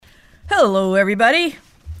Hello, everybody.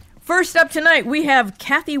 First up tonight, we have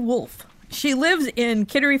Kathy Wolf. She lives in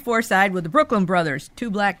Kittery-Forside with the Brooklyn Brothers,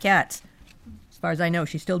 2 black cats. As far as I know,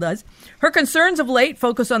 she still does. Her concerns of late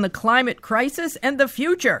focus on the climate crisis and the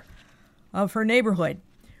future of her neighborhood.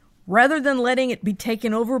 Rather than letting it be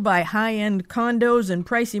taken over by high-end condos and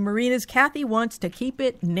pricey marinas, Kathy wants to keep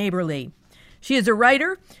it neighborly. She is a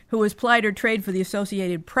writer who has plied her trade for the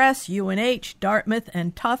Associated Press, UNH, Dartmouth,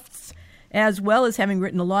 and Tufts, as well as having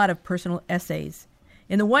written a lot of personal essays.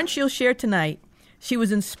 In the one she'll share tonight, she was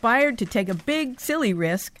inspired to take a big, silly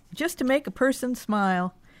risk just to make a person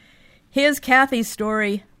smile. Here's Kathy's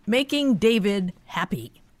story, Making David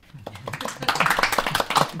Happy.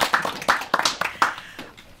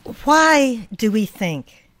 Why do we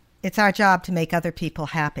think it's our job to make other people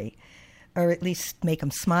happy, or at least make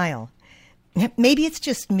them smile? Maybe it's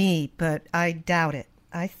just me, but I doubt it.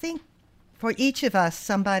 I think for each of us,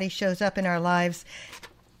 somebody shows up in our lives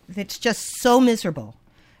that's just so miserable.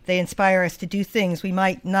 They inspire us to do things we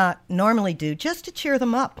might not normally do just to cheer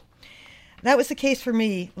them up. That was the case for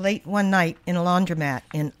me late one night in a laundromat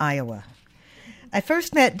in Iowa. I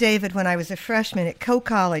first met David when I was a freshman at Coe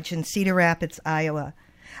College in Cedar Rapids, Iowa.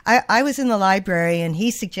 I was in the library, and he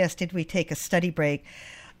suggested we take a study break,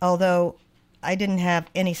 although I didn't have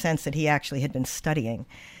any sense that he actually had been studying.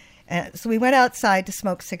 So we went outside to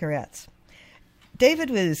smoke cigarettes.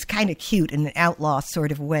 David was kind of cute in an outlaw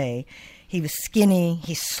sort of way. He was skinny,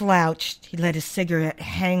 he slouched, he let his cigarette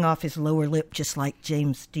hang off his lower lip just like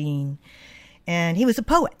James Dean. And he was a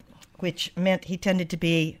poet, which meant he tended to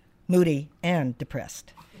be moody and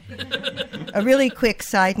depressed. A really quick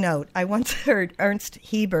side note, I once heard Ernst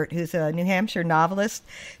Hebert, who's a New Hampshire novelist,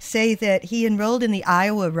 say that he enrolled in the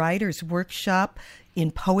Iowa Writers' Workshop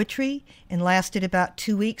in poetry and lasted about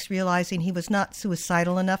 2 weeks, realizing he was not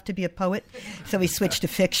suicidal enough to be a poet, so he switched to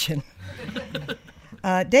fiction.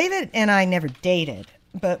 David and I never dated,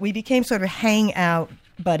 but we became sort of hangout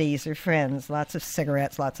buddies or friends, lots of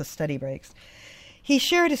cigarettes, lots of study breaks. He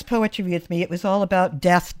shared his poetry with me. It was all about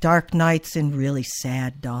death, dark nights, and really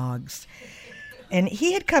sad dogs. And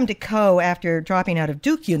he had come to Coe after dropping out of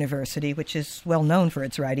Duke University, which is well known for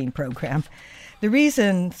its writing program. The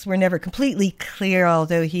reasons were never completely clear,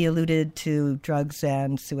 although he alluded to drugs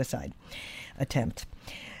and suicide attempt.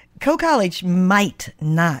 Coe College might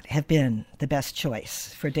not have been the best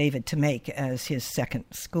choice for David to make as his second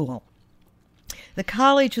school. The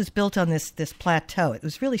college was built on this plateau. It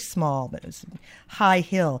was really small, but it was a high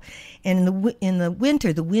hill. And in the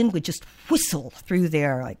winter, the wind would just whistle through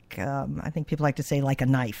there, like I think people like to say, like a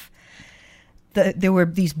knife. There were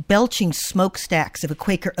these belching smokestacks of a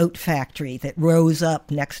Quaker oat factory that rose up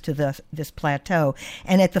next to this plateau.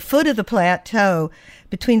 And at the foot of the plateau,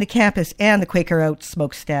 between the campus and the Quaker oat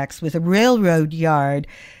smokestacks, was a railroad yard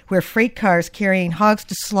where freight cars carrying hogs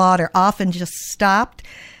to slaughter often just stopped.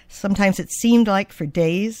 Sometimes it seemed like for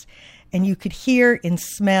days, and you could hear and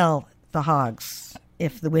smell the hogs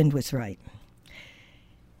if the wind was right.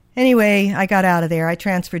 Anyway, I got out of there. I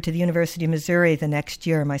transferred to the University of Missouri the next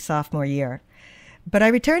year, my sophomore year. But I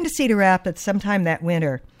returned to Cedar Rapids sometime that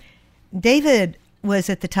winter. David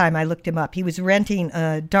was, at the time I looked him up, he was renting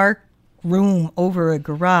a dark room over a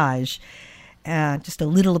garage, just a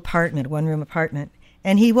little apartment, one-room apartment.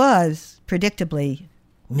 And he was, predictably,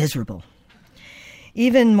 miserable.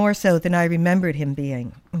 Even more so than I remembered him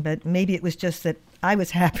being. But maybe it was just that I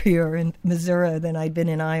was happier in Missouri than I'd been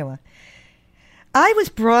in Iowa. I was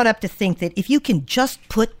brought up to think that if you can just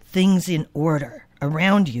put things in order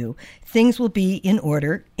around you, things will be in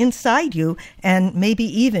order inside you and maybe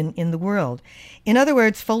even in the world. In other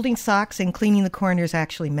words, folding socks and cleaning the corners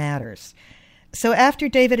actually matters. So after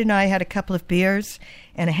David and I had a couple of beers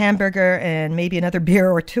and a hamburger and maybe another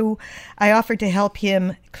beer or two, I offered to help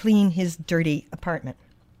him clean his dirty apartment.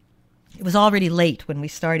 It was already late when we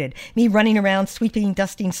started. Me running around, sweeping,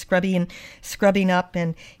 dusting, scrubbing up,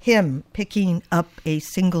 and him picking up a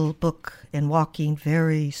single book and walking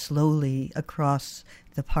very slowly across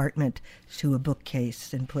the apartment to a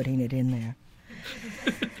bookcase and putting it in there.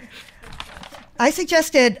 I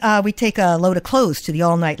suggested we take a load of clothes to the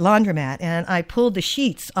all-night laundromat, and I pulled the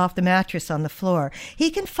sheets off the mattress on the floor.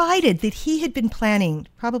 He confided that he had been planning,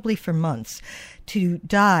 probably for months, to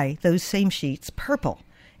dye those same sheets purple,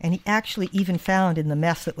 and he actually even found in the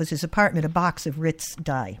mess that was his apartment a box of Ritz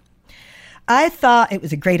dye. I thought it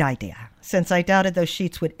was a great idea, since I doubted those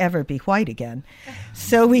sheets would ever be white again.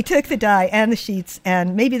 So we took the dye and the sheets,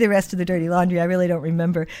 and maybe the rest of the dirty laundry, I really don't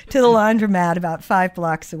remember, to the laundromat about 5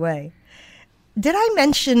 blocks away. Did I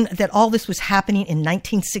mention that all this was happening in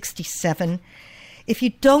 1967? If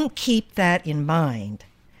you don't keep that in mind,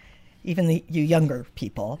 even you younger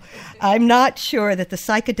people, I'm not sure that the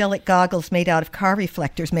psychedelic goggles made out of car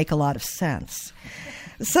reflectors make a lot of sense.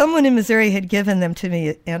 Someone in Missouri had given them to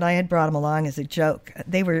me, and I had brought them along as a joke.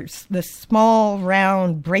 They were the small,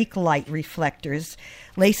 round brake light reflectors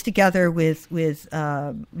laced together with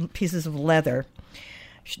pieces of leather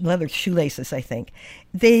shoelaces, I think.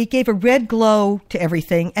 They gave a red glow to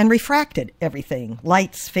everything and refracted everything,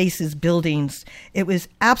 lights, faces, buildings. It was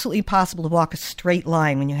absolutely impossible to walk a straight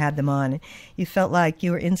line when you had them on. You felt like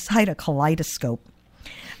you were inside a kaleidoscope.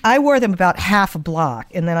 I wore them about half a block,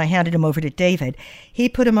 and then I handed them over to David. He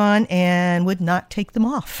put them on and would not take them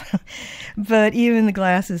off. But even the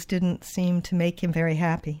glasses didn't seem to make him very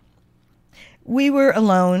happy. We were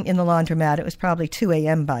alone in the laundromat. It was probably 2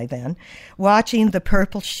 a.m. by then, watching the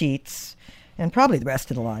purple sheets, and probably the rest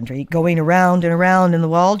of the laundry, going around and around in the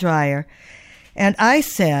wall dryer. And I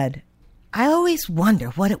said, I always wonder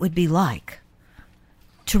what it would be like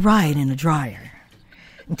to ride in a dryer.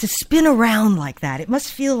 And to spin around like that, it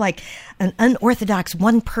must feel like an unorthodox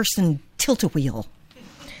one-person tilt-a-wheel.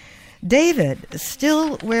 David,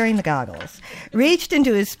 still wearing the goggles, reached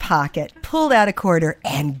into his pocket, pulled out a quarter,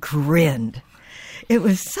 and grinned. It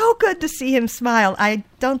was so good to see him smile. I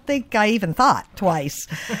don't think I even thought twice,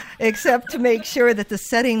 except to make sure that the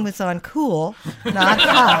setting was on cool, not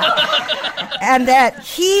hot, and that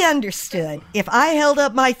he understood if I held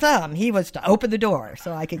up my thumb, he was to open the door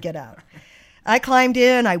so I could get out. I climbed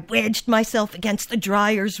in. I wedged myself against the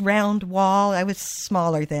dryer's round wall. I was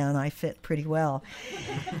smaller then. I fit pretty well.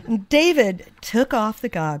 David took off the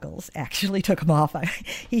goggles, actually took them off.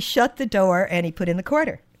 He shut the door and he put in the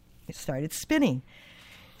quarter. It started spinning.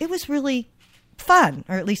 It was really fun,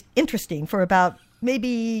 or at least interesting, for about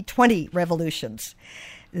maybe 20 revolutions.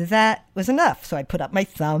 That was enough. So I put up my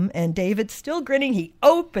thumb, and David, still grinning, he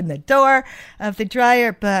opened the door of the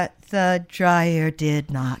dryer, but the dryer did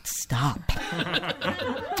not stop.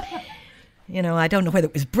 I don't know whether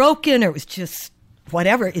it was broken or it was just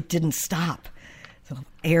whatever. It didn't stop. So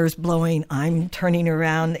air's blowing. I'm turning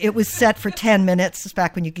around. It was set for 10 minutes. It's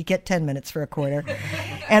back when you could get 10 minutes for a quarter.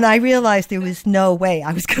 And I realized there was no way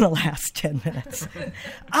I was going to last 10 minutes.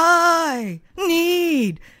 I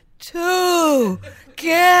need to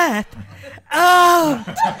get out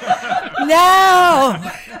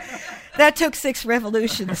now. That took 6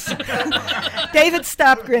 revolutions. David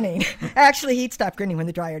stopped grinning. Actually, he'd stopped grinning when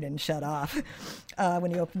the dryer didn't shut off,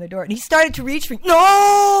 when he opened the door. And he started to reach for me.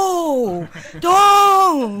 No!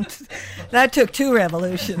 Don't! That took 2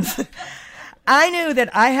 revolutions. I knew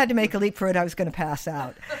that I had to make a leap for it. I was going to pass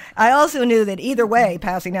out. I also knew that either way,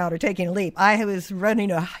 passing out or taking a leap, I was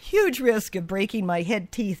running a huge risk of breaking my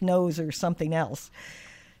head, teeth, nose, or something else.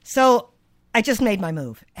 So I just made my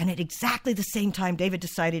move. And at exactly the same time, David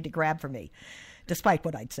decided to grab for me, despite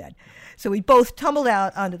what I'd said. So we both tumbled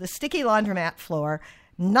out onto the sticky laundromat floor.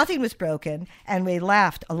 Nothing was broken, and we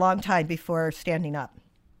laughed a long time before standing up.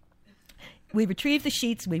 We retrieved the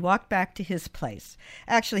sheets. We walked back to his place.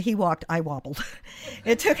 Actually, he walked, I wobbled.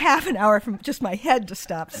 It took half an hour for just my head to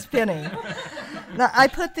stop spinning. Now, I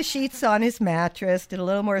put the sheets on his mattress, did a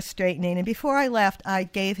little more straightening, and before I left, I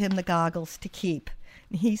gave him the goggles to keep.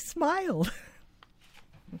 He smiled.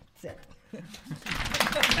 That's it.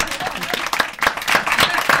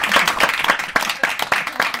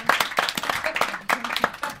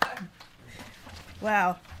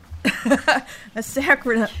 Wow. A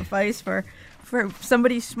sacrifice for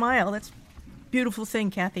somebody's smile. That's a beautiful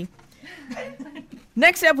thing, Kathy.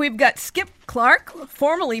 Next up, we've got Skip Clark,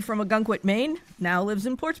 formerly from Ogunquit, Maine, now lives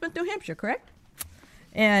in Portsmouth, New Hampshire, correct?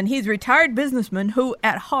 And he's a retired businessman who,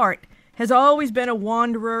 at heart, has always been a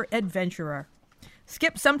wanderer adventurer.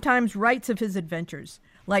 Skip sometimes writes of his adventures,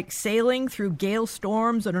 like sailing through gale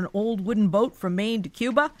storms on an old wooden boat from Maine to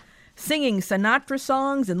Cuba, singing Sinatra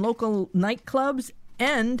songs in local nightclubs,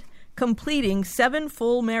 and completing 7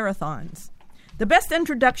 full marathons. The best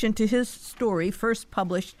introduction to his story, first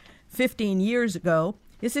published 15 years ago,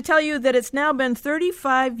 is to tell you that it's now been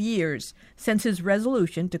 35 years since his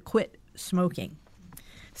resolution to quit smoking.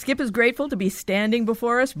 Skip is grateful to be standing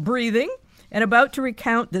before us, breathing, and about to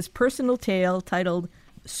recount this personal tale titled,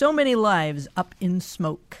 So Many Lives Up in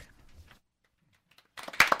Smoke.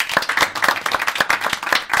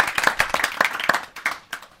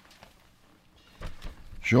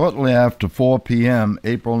 Shortly after 4 p.m.,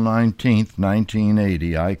 April 19th,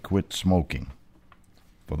 1980, I quit smoking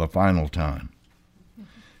for the final time.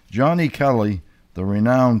 Johnny Kelly, the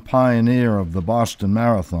renowned pioneer of the Boston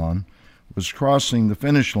Marathon, was crossing the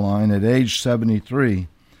finish line at age 73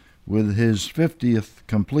 with his 50th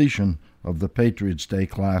completion of the Patriots Day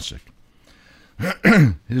Classic.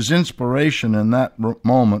 His inspiration in that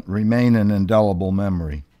moment remain an indelible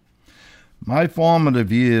memory. My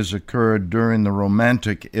formative years occurred during the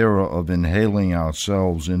romantic era of inhaling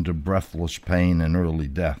ourselves into breathless pain and early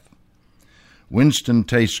death. Winston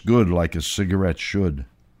tastes good like a cigarette should.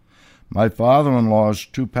 My father-in-law's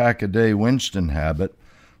 2-pack-a-day Winston habit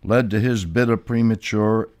led to his bitter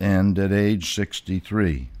premature end at age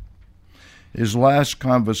 63. His last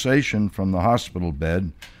conversation from the hospital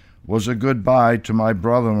bed was a goodbye to my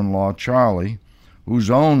brother-in-law Charlie, whose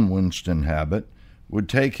own Winston habit would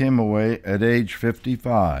take him away at age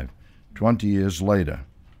 55, 20 years later.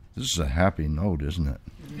 This is a happy note, isn't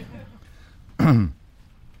it?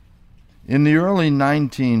 In the early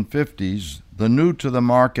 1950s, the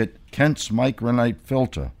new-to-the-market Kent's Micronite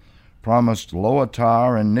filter promised lower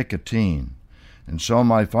tar and nicotine, and so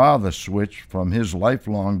my father switched from his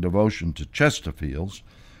lifelong devotion to Chesterfields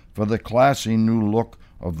for the classy new look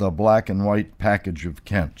of the black and white package of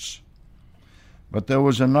Kent's. But there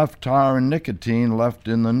was enough tar and nicotine left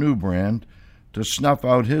in the new brand to snuff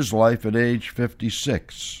out his life at age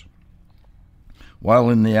 56, while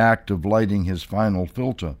in the act of lighting his final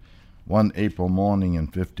filter one April morning in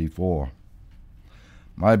 54.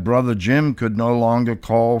 My brother Jim could no longer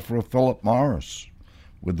call for a Philip Morris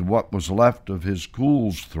with what was left of his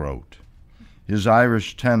Cool's throat, his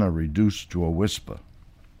Irish tenor reduced to a whisper.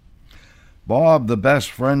 Bob, the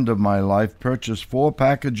best friend of my life, purchased 4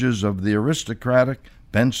 packages of the aristocratic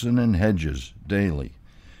Benson and Hedges daily,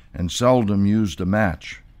 and seldom used a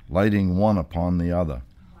match, lighting one upon the other.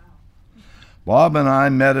 Bob and I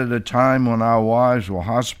met at a time when our wives were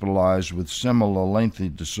hospitalized with similar lengthy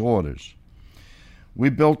disorders. We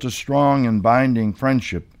built a strong and binding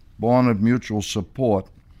friendship born of mutual support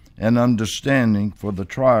and understanding for the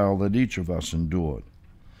trial that each of us endured.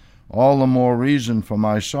 All the more reason for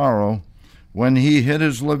my sorrow when he hit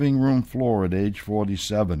his living room floor at age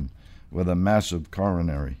 47 with a massive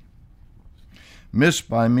coronary. Missed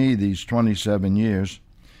by me these 27 years,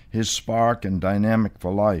 his spark and dynamic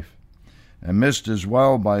for life, and missed as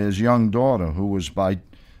well by his young daughter, who was by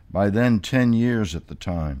then 10 years at the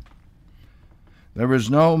time. There is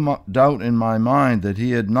no doubt in my mind that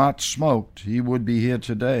he had not smoked, he would be here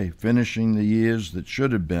today, finishing the years that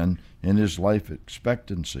should have been in his life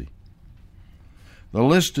expectancy. The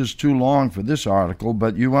list is too long for this article,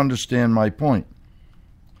 but you understand my point.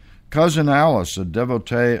 Cousin Alice, a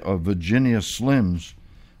devotee of Virginia Slims,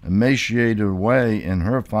 emaciated away in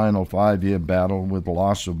her final 5-year battle with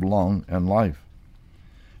loss of lung and life.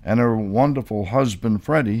 And her wonderful husband,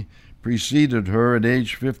 Freddie, preceded her at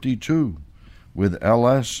age 52 with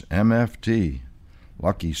LS-MFT.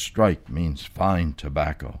 Lucky Strike means fine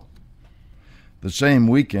tobacco. The same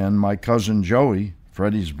weekend, my cousin Joey,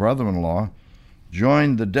 Freddie's brother-in-law,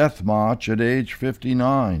 joined the Death March at age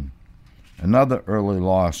 59, another early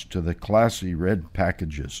loss to the classy red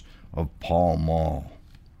packages of Pall Mall.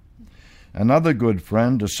 Another good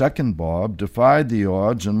friend, a second Bob, defied the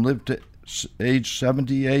odds and lived to age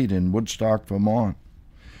 78 in Woodstock, Vermont,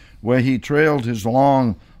 where he trailed his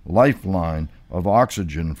long lifeline of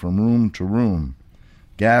oxygen from room to room,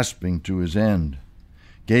 gasping to his end,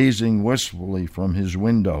 gazing wistfully from his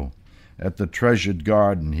window at the treasured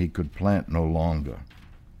garden he could plant no longer.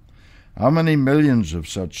 How many millions of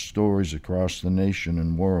such stories across the nation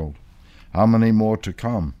and world? How many more to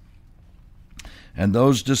come? And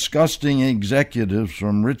those disgusting executives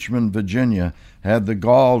from Richmond, Virginia, had the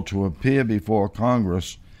gall to appear before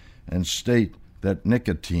Congress and state that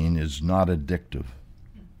nicotine is not addictive.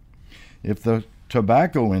 If the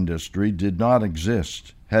tobacco industry did not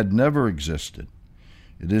exist, had never existed,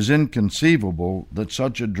 it is inconceivable that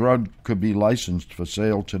such a drug could be licensed for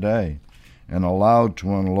sale today and allowed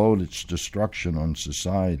to unload its destruction on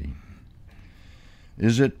society.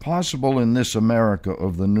 Is it possible in this America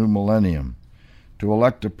of the new millennium to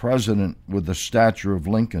elect a president with the stature of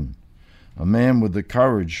Lincoln, a man with the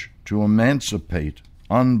courage to emancipate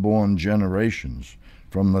unborn generations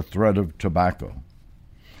from the threat of tobacco?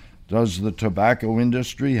 Does the tobacco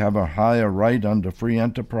industry have a higher right under free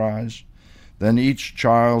enterprise than each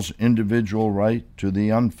child's individual right to the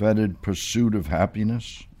unfettered pursuit of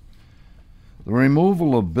happiness? The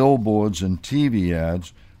removal of billboards and TV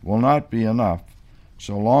ads will not be enough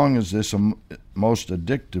so long as this most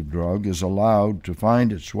addictive drug is allowed to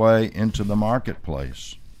find its way into the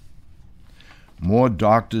marketplace. More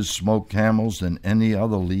doctors smoke Camels than any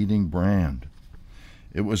other leading brand.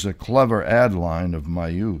 It was a clever ad line of my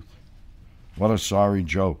youth. What a sorry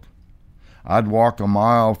joke. I'd walk a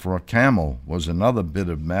mile for a Camel was another bit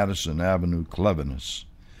of Madison Avenue cleverness,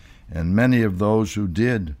 and many of those who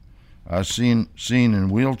did are seen in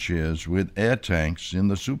wheelchairs with air tanks in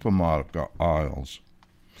the supermarket aisles.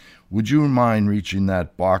 Would you mind reaching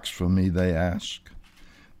that box for me, they ask.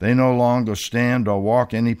 They no longer stand or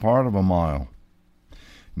walk any part of a mile.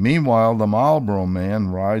 Meanwhile, the Marlboro Man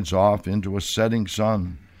rides off into a setting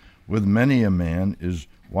sun, while many a man is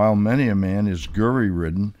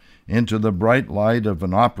gurry-ridden into the bright light of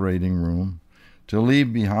an operating room to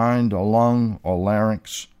leave behind a lung or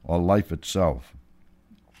larynx or life itself.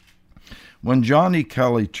 When Johnny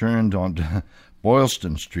Kelly turned onto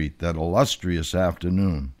Boylston Street that illustrious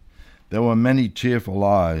afternoon, there were many tearful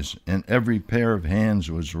eyes, and every pair of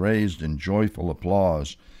hands was raised in joyful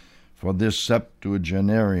applause for this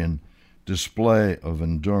septuagenarian display of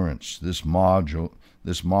endurance, this marvelous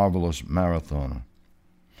marathoner.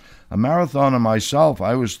 A marathoner myself,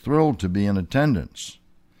 I was thrilled to be in attendance.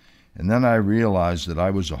 And then I realized that I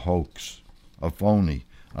was a hoax, a phony,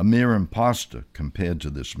 a mere imposter compared to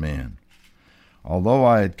this man. Although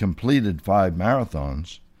I had completed 5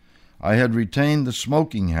 marathons, I had retained the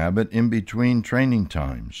smoking habit in between training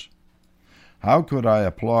times. How could I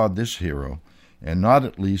applaud this hero and not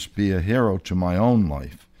at least be a hero to my own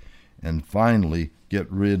life and finally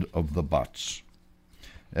get rid of the buts?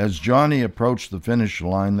 As Johnny approached the finish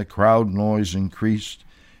line, the crowd noise increased,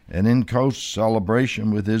 and in close celebration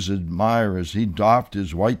with his admirers, he doffed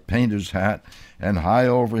his white painter's hat, and high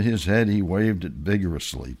over his head he waved it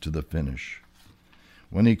vigorously to the finish.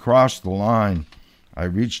 When he crossed the line, I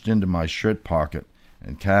reached into my shirt pocket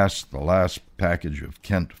and cast the last package of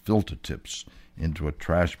Kent filter tips into a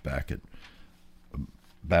trash basket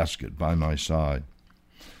by my side.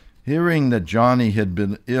 Hearing that Johnny had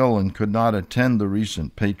been ill and could not attend the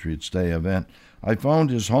recent Patriots' Day event, I phoned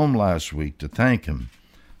his home last week to thank him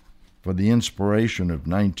for the inspiration of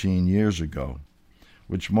 19 years ago,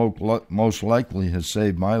 which most likely has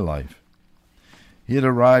saved my life. He had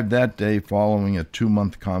arrived that day following a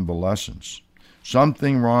 2-month convalescence.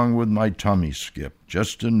 "Something wrong with my tummy, Skip,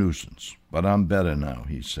 just a nuisance, but I'm better now,"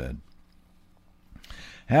 he said.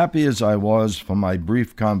 Happy as I was for my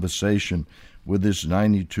brief conversation with this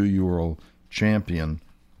 92-year-old champion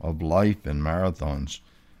of life and marathons,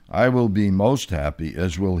 I will be most happy,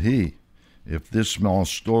 as will he, if this small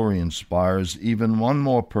story inspires even one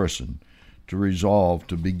more person to resolve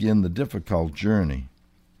to begin the difficult journey.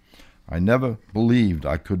 I never believed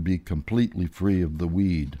I could be completely free of the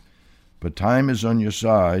weed, but time is on your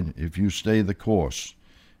side if you stay the course,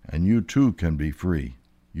 and you too can be free.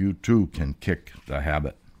 You too can kick the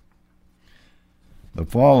habit. The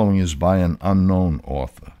following is by an unknown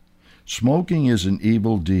author. Smoking is an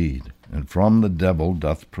evil deed, and from the devil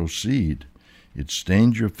doth proceed. It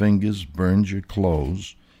stains your fingers, burns your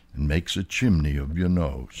clothes, and makes a chimney of your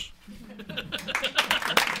nose.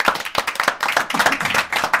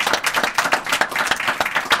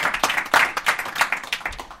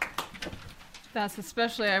 That's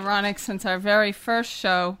especially ironic since our very first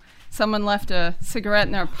show, someone left a cigarette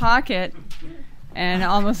in their pocket and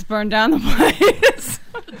almost burned down the place.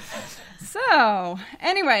 So,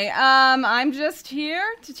 anyway, I'm just here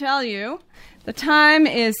to tell you the time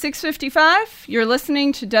is 6:55. You're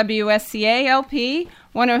listening to WSCA-LP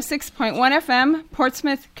 106.1 FM,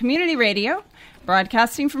 Portsmouth Community Radio,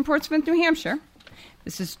 broadcasting from Portsmouth, New Hampshire.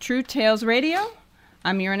 This is True Tales Radio.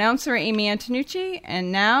 I'm your announcer, Amy Antonucci,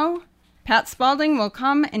 and now Pat Spalding will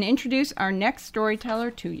come and introduce our next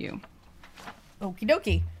storyteller to you. Okie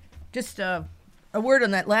dokie. Just a word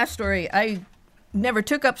on that last story. I never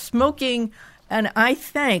took up smoking, and I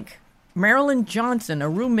thank Marilyn Johnson, a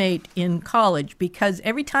roommate in college, because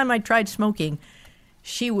every time I tried smoking,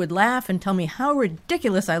 she would laugh and tell me how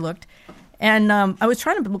ridiculous I looked, and I was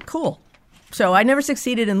trying to look cool. So I never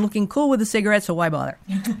succeeded in looking cool with a cigarette, so why bother?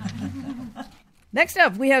 Next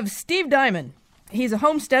up, we have Steve Diamond. He's a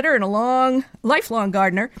homesteader and a lifelong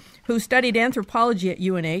gardener who studied anthropology at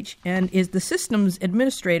UNH and is the systems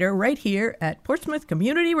administrator right here at Portsmouth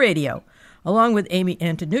Community Radio. Along with Amy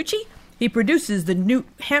Antonucci, he produces the New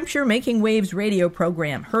Hampshire Making Waves radio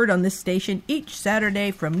program, heard on this station each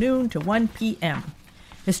Saturday from noon to 1 p.m.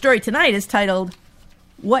 His story tonight is titled,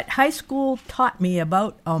 What High School Taught Me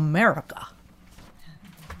About America.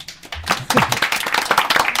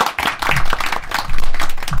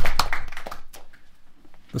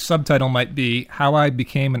 The subtitle might be How I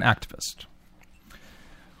Became an Activist.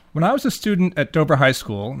 When I was a student at Dover High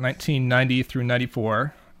School, 1990 through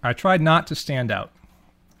 94, I tried not to stand out.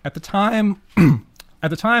 At the time,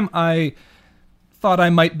 I thought I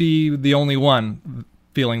might be the only one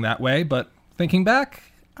feeling that way, but thinking back,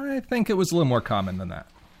 I think it was a little more common than that.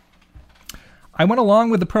 I went along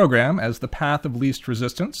with the program as the path of least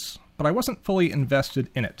resistance, but I wasn't fully invested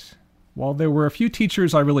in it. While there were a few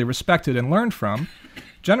teachers I really respected and learned from,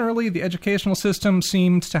 generally the educational system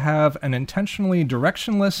seemed to have an intentionally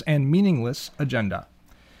directionless and meaningless agenda.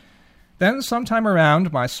 Then, sometime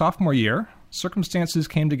around my sophomore year, circumstances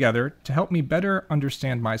came together to help me better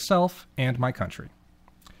understand myself and my country.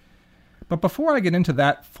 But before I get into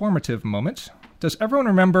that formative moment, does everyone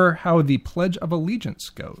remember how the Pledge of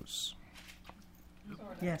Allegiance goes?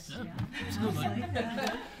 Yes.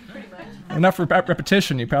 Enough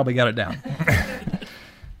repetition, you probably got it down.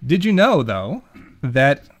 Did you know, though,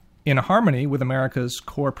 that in harmony with America's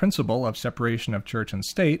core principle of separation of church and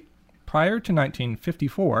state, prior to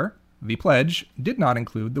 1954, the pledge did not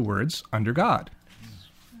include the words "under God"?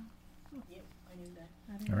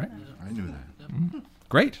 All right. I knew that. Mm-hmm.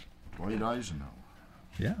 Great. Dwight Eisenhower.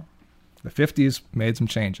 Yeah. The 50s made some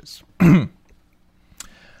changes. I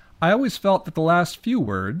always felt that the last few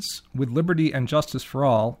words, "with liberty and justice for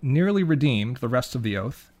all," nearly redeemed the rest of the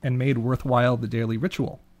oath and made worthwhile the daily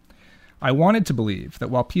ritual. I wanted to believe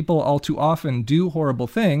that while people all too often do horrible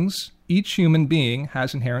things, each human being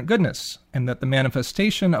has inherent goodness, and that the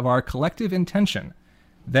manifestation of our collective intention,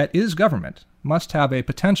 that is government, must have a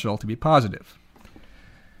potential to be positive.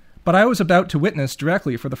 But I was about to witness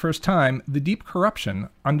directly for the first time the deep corruption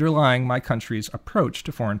underlying my country's approach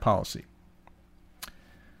to foreign policy.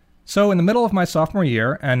 So in the middle of my sophomore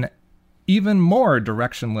year, an even more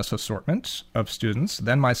directionless assortment of students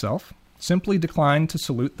than myself simply declined to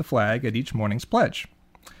salute the flag at each morning's pledge.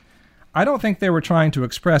 I don't think they were trying to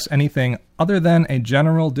express anything other than a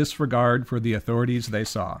general disregard for the authorities they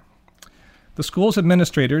saw. The school's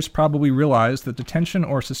administrators probably realized that detention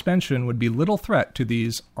or suspension would be little threat to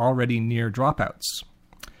these already near dropouts.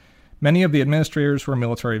 Many of the administrators were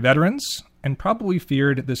military veterans and probably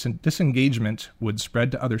feared this disengagement would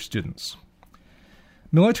spread to other students.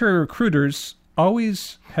 Military recruiters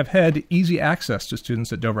always have had easy access to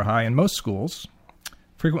students at Dover High in most schools,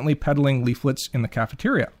 frequently peddling leaflets in the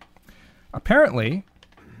cafeteria. Apparently,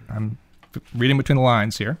 I'm reading between the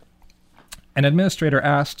lines here, an administrator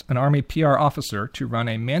asked an Army PR officer to run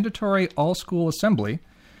a mandatory all-school assembly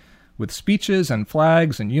with speeches and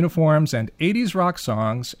flags and uniforms and 80s rock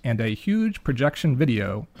songs and a huge projection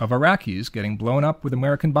video of Iraqis getting blown up with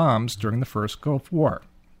American bombs during the first Gulf War,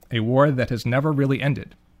 a war that has never really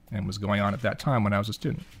ended and was going on at that time when I was a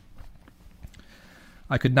student.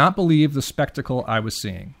 I could not believe the spectacle I was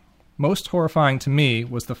seeing. Most horrifying to me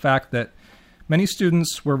was the fact that many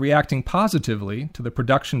students were reacting positively to the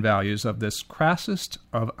production values of this crassest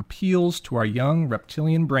of appeals to our young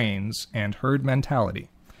reptilian brains and herd mentality,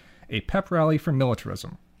 a pep rally for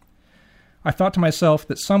militarism. I thought to myself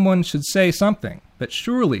that someone should say something, that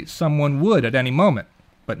surely someone would at any moment,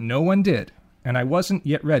 but no one did, and I wasn't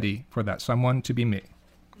yet ready for that someone to be me.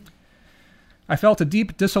 I felt a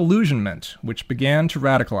deep disillusionment which began to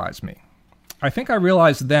radicalize me. I think I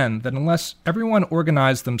realized then that unless everyone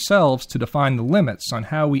organized themselves to define the limits on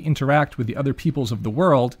how we interact with the other peoples of the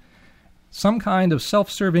world, some kind of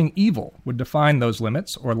self-serving evil would define those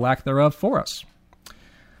limits or lack thereof for us.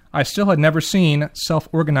 I still had never seen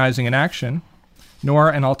self-organizing in action, nor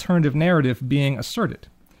an alternative narrative being asserted.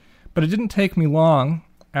 But it didn't take me long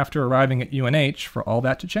after arriving at UNH for all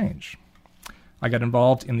that to change. I got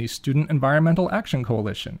involved in the Student Environmental Action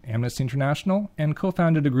Coalition, Amnesty International, and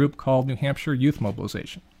co-founded a group called New Hampshire Youth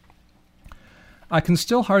Mobilization. I can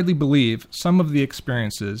still hardly believe some of the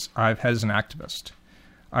experiences I've had as an activist.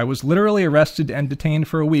 I was literally arrested and detained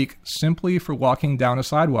for a week simply for walking down a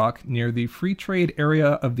sidewalk near the free trade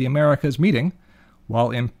area of the Americas meeting while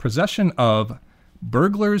in possession of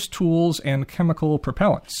burglars' tools and chemical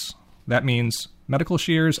propellants. That means medical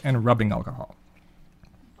shears and rubbing alcohol.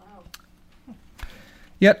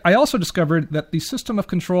 Yet I also discovered that the system of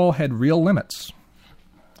control had real limits.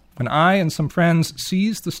 When I and some friends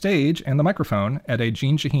seized the stage and the microphone at a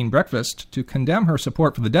Jean Shaheen breakfast to condemn her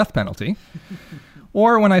support for the death penalty,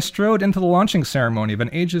 or when I strode into the launching ceremony of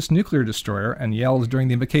an Aegis nuclear destroyer and yelled during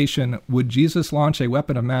the invocation, "Would Jesus launch a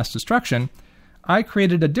weapon of mass destruction?" I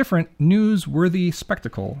created a different, newsworthy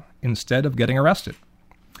spectacle instead of getting arrested.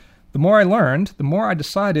 The more I learned, the more I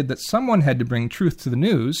decided that someone had to bring truth to the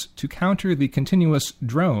news to counter the continuous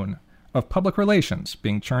drone of public relations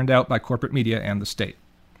being churned out by corporate media and the state.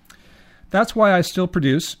 That's why I still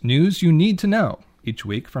produce News You Need to Know each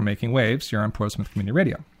week for Making Waves here on Portsmouth Community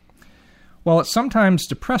Radio. While it's sometimes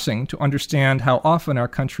depressing to understand how often our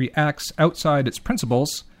country acts outside its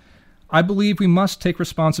principles, I believe we must take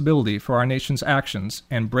responsibility for our nation's actions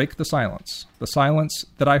and break the silence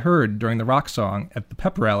that I heard during the rock song at the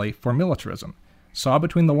pep rally for militarism, saw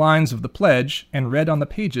between the lines of the pledge, and read on the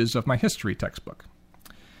pages of my history textbook.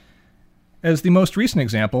 As the most recent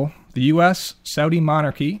example, the U.S., Saudi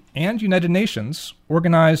monarchy, and United Nations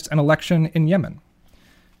organized an election in Yemen.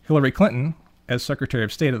 Hillary Clinton, as Secretary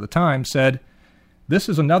of State at the time, said, This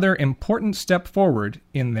is another important step forward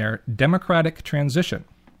in their democratic transition.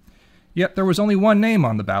 Yet there was only one name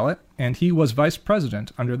on the ballot, and he was vice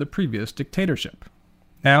president under the previous dictatorship.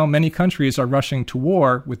 Now many countries are rushing to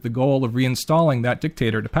war with the goal of reinstalling that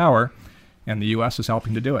dictator to power, and the U.S. is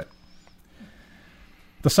helping to do it.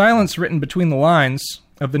 The silence written between the lines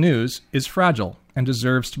of the news is fragile and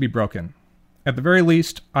deserves to be broken. At the very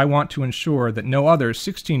least, I want to ensure that no other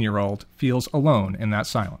 16-year-old feels alone in that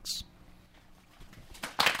silence.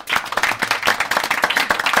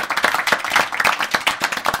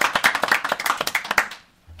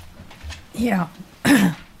 Yeah.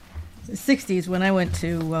 The 60s, when I went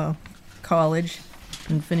to college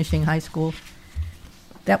and finishing high school,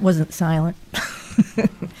 that wasn't silent.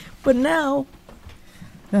 But now,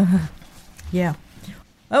 yeah.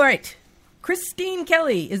 All right. Christine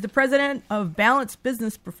Kelly is the president of Balance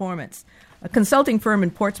Business Performance, a consulting firm in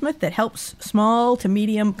Portsmouth that helps small to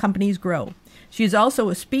medium companies grow. She is also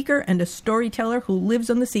a speaker and a storyteller who lives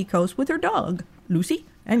on the seacoast with her dog, Lucy,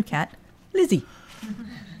 and cat, Lizzie.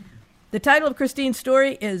 The title of Christine's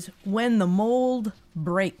story is When the Mold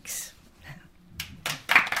Breaks.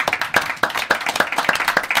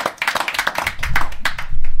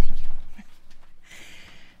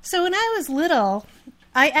 So when I was little,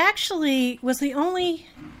 I actually was the only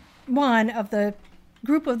one of the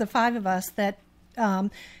group of the five of us that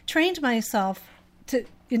trained myself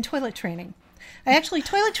in toilet training. I actually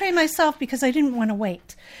toilet trained myself because I didn't want to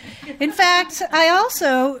wait. In fact, I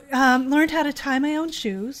also learned how to tie my own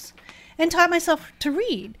shoes and taught myself to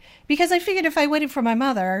read because I figured if I waited for my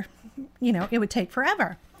mother, it would take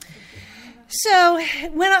forever. So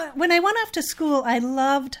when I went off to school, I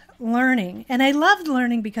loved learning, and I loved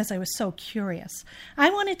learning because I was so curious.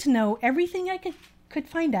 I wanted to know everything I could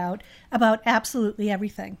find out about absolutely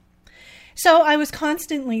everything. So I was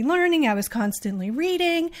constantly learning, I was constantly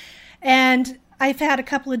reading, and I've had a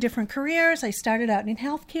couple of different careers. I started out in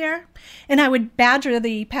healthcare, and I would badger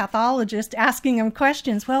the pathologist asking him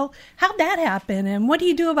questions. Well, how'd that happen? And what do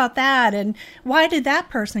you do about that? And why did that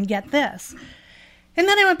person get this? And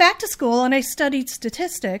then I went back to school and I studied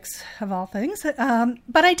statistics, of all things,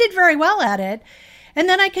 but I did very well at it. And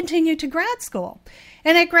then I continued to grad school.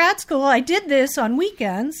 And at grad school, I did this on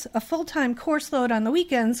weekends, a full-time course load on the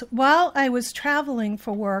weekends, while I was traveling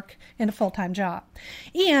for work in a full-time job.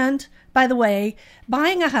 And, by the way,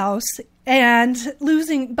 buying a house and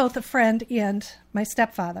losing both a friend and my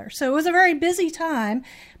stepfather. So it was a very busy time,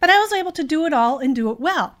 but I was able to do it all and do it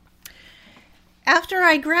well. After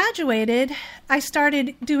I graduated, I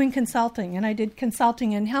started doing consulting, and I did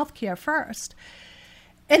consulting in healthcare first.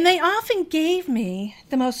 And they often gave me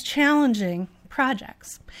the most challenging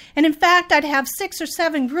projects. And in fact, I'd have 6 or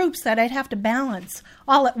 7 groups that I'd have to balance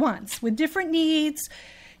all at once with different needs,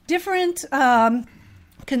 different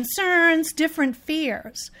concerns, different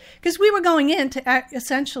fears. Because we were going in to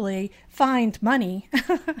essentially find money.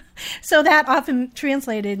 So that often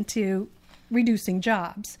translated into reducing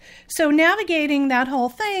jobs. So navigating that whole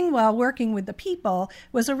thing while working with the people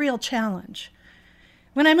was a real challenge.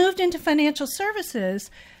 When I moved into financial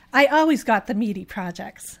services, I always got the meaty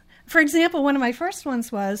projects. For example, one of my first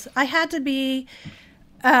ones was I had to be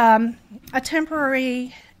a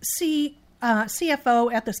temporary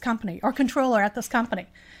CFO at this company or controller at this company.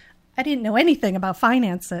 I didn't know anything about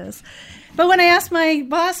finances. But when I asked my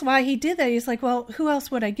boss why he did that, he's like, well, who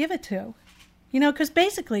else would I give it to? Because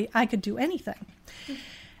basically I could do anything.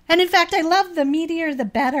 And in fact, I loved the meatier, the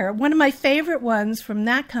better. One of my favorite ones from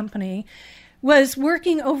that company was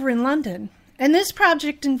working over in London. And this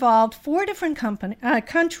project involved 4 different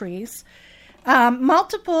countries,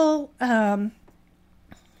 multiple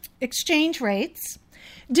exchange rates,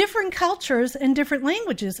 different cultures, and different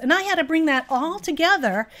languages. And I had to bring that all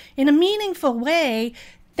together in a meaningful way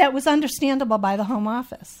that was understandable by the Home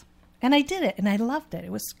Office. And I did it, and I loved it.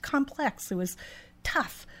 It was complex. It was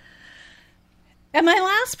tough. At my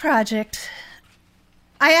last project,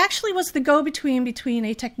 I actually was the go-between between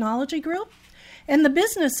a technology group and the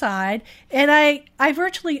business side, and I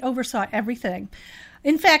virtually oversaw everything.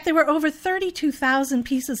 In fact, there were over 32,000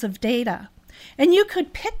 pieces of data, and you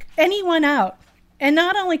could pick anyone out. And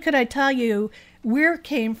not only could I tell you where it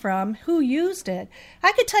came from, who used it,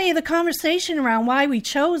 I could tell you the conversation around why we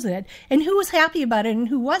chose it and who was happy about it and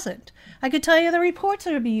who wasn't. I could tell you the reports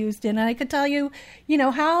that would be used in, and I could tell you,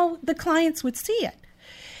 how the clients would see it.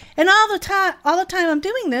 And all the time I'm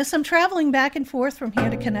doing this, I'm traveling back and forth from here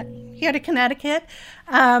to Connecticut.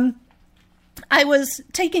 I was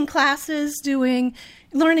taking classes, doing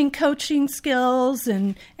learning coaching skills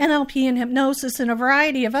and NLP and hypnosis and a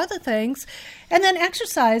variety of other things, and then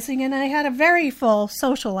exercising. And I had a very full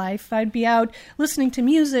social life. I'd be out listening to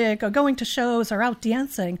music or going to shows or out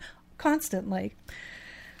dancing constantly.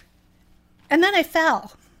 And then I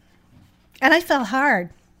fell. And I fell hard,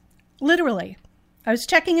 literally. I was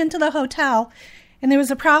checking into the hotel, and there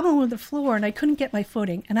was a problem with the floor, and I couldn't get my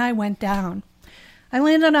footing, and I went down. I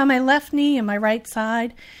landed on my left knee and my right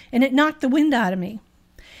side, and it knocked the wind out of me.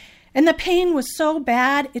 And the pain was so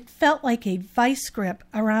bad, it felt like a vice grip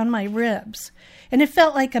around my ribs. And it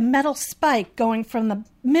felt like a metal spike going from the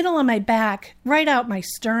middle of my back right out my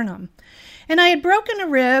sternum. And I had broken a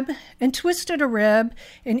rib and twisted a rib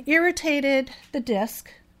and irritated the disc,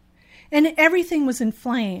 and everything was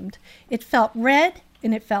inflamed. It felt red,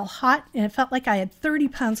 and it felt hot, and it felt like I had 30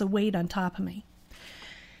 pounds of weight on top of me.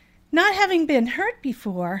 Not having been hurt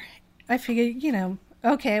before, I figured,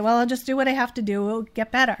 okay, well, I'll just do what I have to do. It'll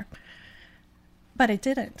get better. But it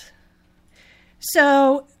didn't.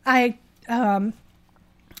 So they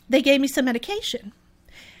gave me some medication.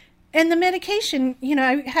 And the medication,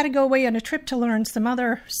 I had to go away on a trip to learn some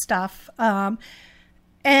other stuff.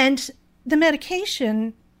 And the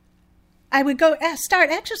medication, I would go start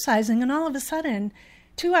exercising, and all of a sudden,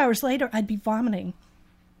 2 hours later, I'd be vomiting.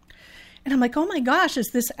 And I'm like, oh my gosh,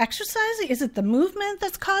 is this exercising? Is it the movement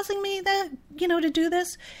that's causing me that, to do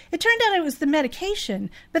this? It turned out it was the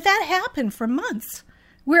medication, but that happened for months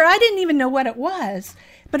where I didn't even know what it was.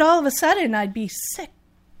 But all of a sudden I'd be sick,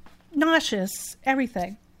 nauseous,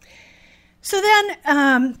 everything. So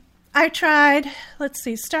then I tried,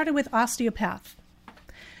 started with osteopath,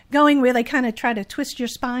 going where they kind of try to twist your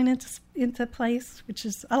spine into place, which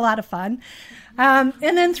is a lot of fun. And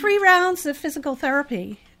then 3 rounds of physical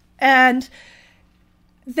therapy. And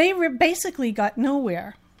they basically got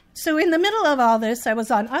nowhere. So in the middle of all this, I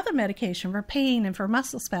was on other medication for pain and for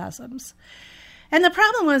muscle spasms. And the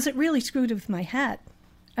problem was it really screwed with my head.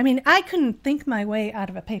 I mean, I couldn't think my way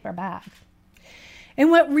out of a paper bag.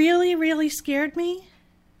 And what really, really scared me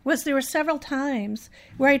was there were several times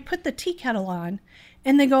where I'd put the tea kettle on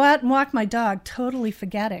and then go out and walk my dog, totally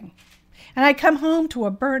forgetting. And I'd come home to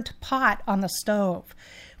a burnt pot on the stove.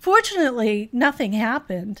 Fortunately, nothing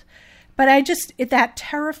happened, but that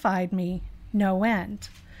terrified me no end.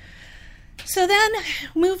 So then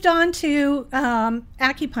moved on to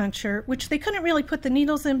acupuncture, which they couldn't really put the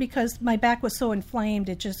needles in because my back was so inflamed,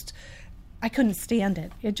 I couldn't stand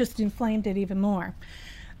it. It just inflamed it even more.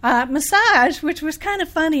 Massage, which was kind of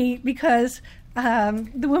funny because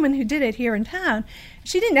the woman who did it here in town,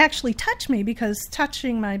 she didn't actually touch me because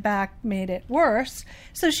touching my back made it worse.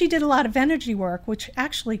 So she did a lot of energy work, which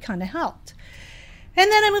actually kind of helped.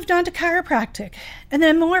 And then I moved on to chiropractic and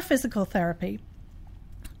then more physical therapy.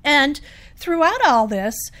 And throughout all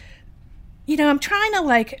this,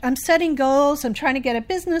 I'm setting goals, I'm trying to get a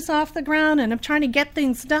business off the ground, and I'm trying to get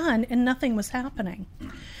things done, and nothing was happening.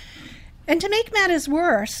 And to make matters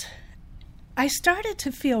worse, I started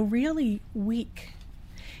to feel really weak.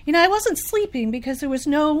 I wasn't sleeping because there was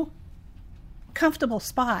no comfortable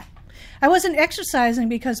spot. I wasn't exercising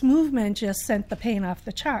because movement just sent the pain off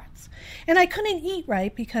the charts. And I couldn't eat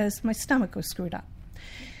right because my stomach was screwed up.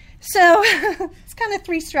 So it's kind of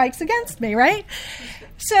 3 strikes against me, right?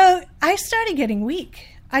 So I started getting weak.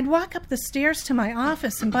 I'd walk up the stairs to my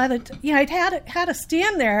office, and I'd had to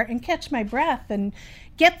stand there and catch my breath and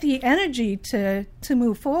get the energy to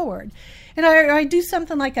move forward. And I'd do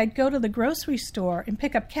something like I'd go to the grocery store and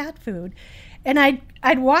pick up cat food, and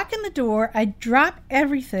I'd walk in the door, I'd drop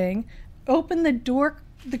everything, open the door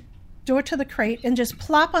to the crate, and just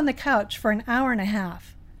plop on the couch for an hour and a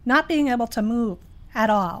half, not being able to move at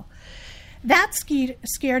all. That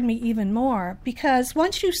scared me even more because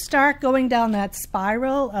once you start going down that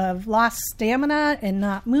spiral of lost stamina and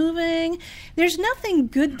not moving, there's nothing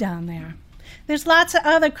good down there. There's lots of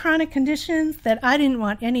other chronic conditions that I didn't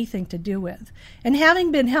want anything to do with. And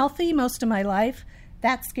having been healthy most of my life,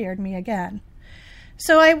 that scared me again.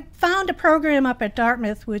 So I found a program up at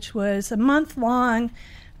Dartmouth, which was a month-long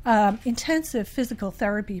intensive physical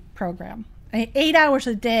therapy program. 8 hours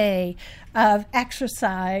a day of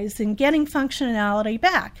exercise and getting functionality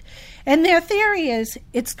back. And their theory is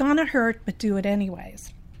it's going to hurt, but do it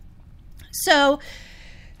anyways. So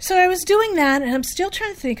I was doing that, and I'm still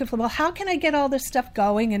trying to think of, well, how can I get all this stuff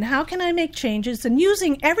going, and how can I make changes, and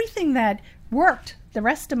using everything that worked the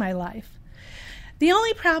rest of my life. The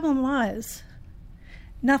only problem was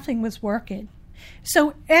nothing was working.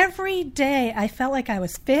 So every day I felt like I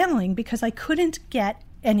was failing because I couldn't get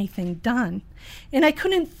anything done. And I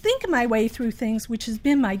couldn't think my way through things, which has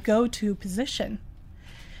been my go-to position.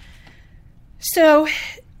 So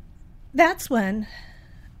that's when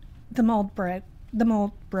the mold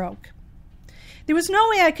broke. There was no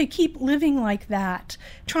way I could keep living like that,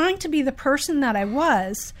 trying to be the person that I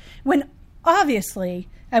was, when obviously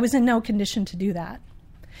I was in no condition to do that.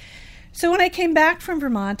 So when I came back from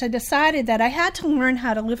Vermont, I decided that I had to learn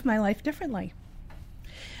how to live my life differently.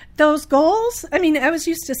 Those goals, I mean, I was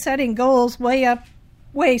used to setting goals way up,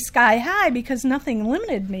 way sky high because nothing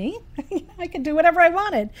limited me. I could do whatever I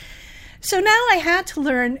wanted. So now I had to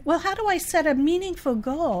learn, well, how do I set a meaningful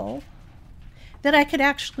goal that I could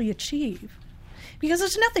actually achieve? Because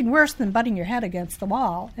there's nothing worse than butting your head against the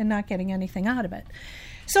wall and not getting anything out of it.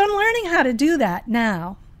 So I'm learning how to do that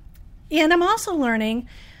now. And I'm also learning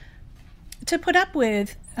to put up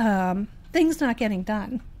with things not getting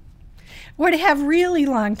done, or to have really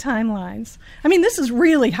long timelines. I mean, this is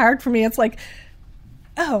really hard for me. It's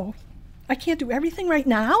oh, I can't do everything right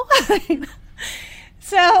now?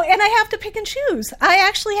 So, and I have to pick and choose. I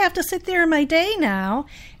actually have to sit there in my day now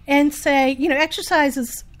and say,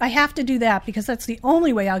 exercises, I have to do that because that's the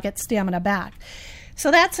only way I'll get stamina back. So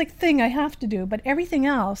that's a thing I have to do. But everything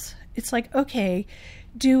else, it's okay,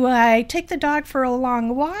 do I take the dog for a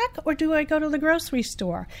long walk or do I go to the grocery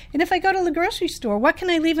store? And if I go to the grocery store, what can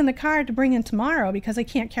I leave in the car to bring in tomorrow because I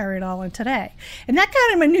can't carry it all in today? And that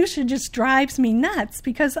kind of minutia just drives me nuts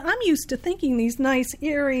because I'm used to thinking these nice,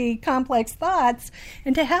 eerie, complex thoughts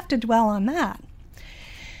and to have to dwell on that.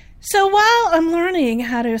 So while I'm learning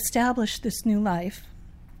how to establish this new life,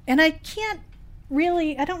 and I don't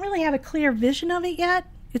really have a clear vision of it yet,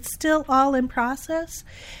 it's still all in process,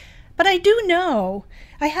 but I do know,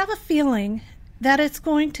 I have a feeling that it's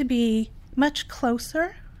going to be much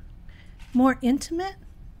closer, more intimate,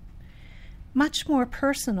 much more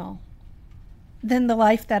personal than the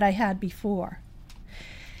life that I had before.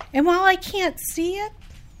 And while I can't see it,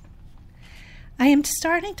 I am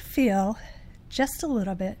starting to feel just a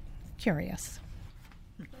little bit curious.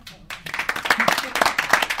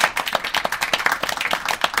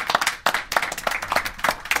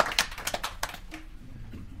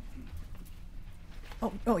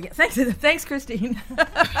 Oh yeah, thanks, Christine.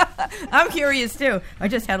 I'm curious too. I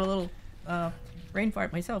just had a little brain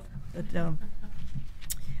fart myself. But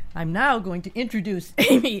I'm now going to introduce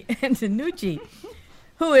Amy Antonucci,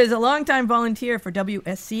 who is a longtime volunteer for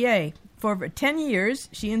WSCA. For over 10 years,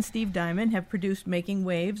 she and Steve Diamond have produced Making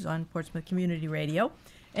Waves on Portsmouth Community Radio.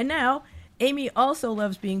 And now, Amy also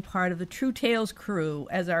loves being part of the True Tales crew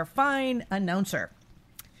as our fine announcer.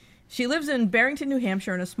 She lives in Barrington, New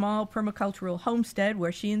Hampshire in a small permacultural homestead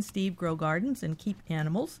where she and Steve grow gardens and keep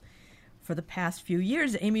animals. For the past few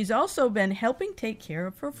years, Amy's also been helping take care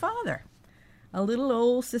of her father, a little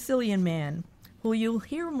old Sicilian man who you'll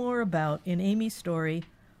hear more about in Amy's story,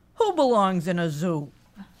 Who Belongs in a Zoo?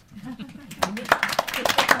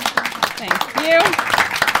 Thank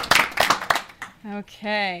you.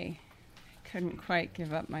 Okay. Couldn't quite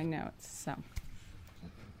give up my notes, so.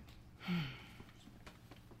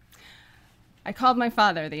 I called my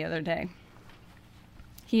father the other day.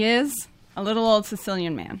 He is a little old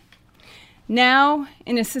Sicilian man, now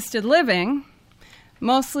in assisted living,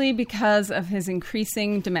 mostly because of his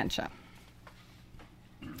increasing dementia.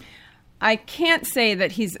 I can't say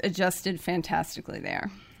that he's adjusted fantastically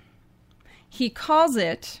there. He calls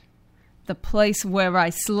it the place where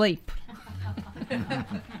I sleep.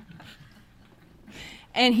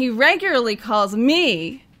 And he regularly calls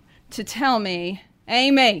me to tell me,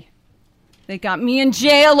 Amy, they got me in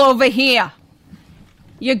jail over here.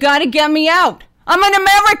 You got to get me out. I'm an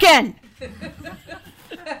American.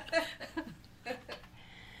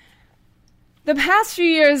 The past few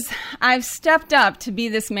years, I've stepped up to be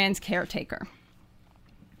this man's caretaker.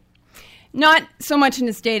 Not so much in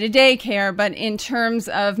his day-to-day care, but in terms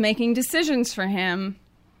of making decisions for him,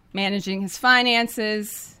 managing his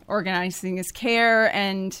finances, organizing his care,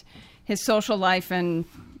 and his social life, and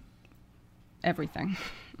everything.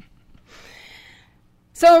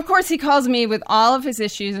 So, of course, he calls me with all of his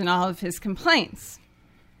issues and all of his complaints.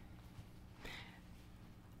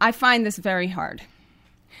 I find this very hard.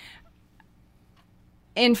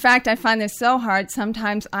 In fact, I find this so hard,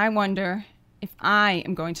 sometimes I wonder if I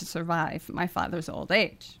am going to survive my father's old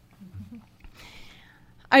age.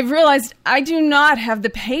 I've realized I do not have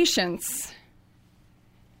the patience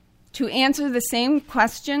to answer the same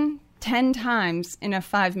question 10 times in a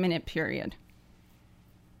 5-minute period.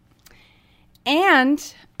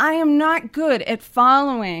 And I am not good at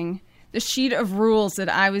following the sheet of rules that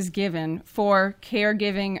I was given for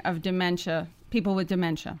caregiving of dementia, people with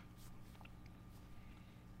dementia.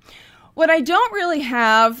 What I don't really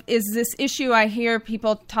have is this issue I hear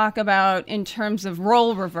people talk about in terms of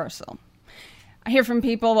role reversal. I hear from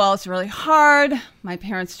people, well, it's really hard. My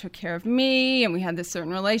parents took care of me, and we had this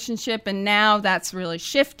certain relationship, and now that's really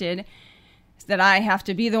shifted, that I have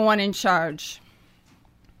to be the one in charge.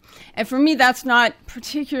 And for me, that's not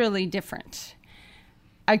particularly different.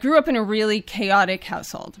 I grew up in a really chaotic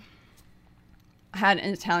household. I had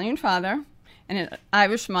an Italian father and an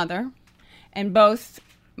Irish mother, and both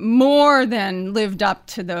more than lived up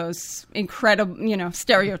to those incredible,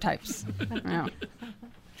 stereotypes.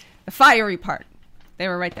 The fiery part. They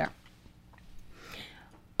were right there.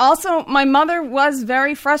 Also, my mother was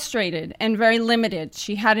very frustrated and very limited.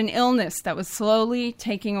 She had an illness that was slowly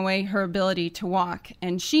taking away her ability to walk,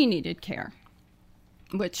 and she needed care,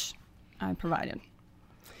 which I provided.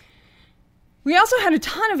 We also had a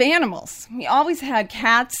ton of animals. We always had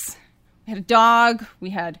cats, we had a dog, we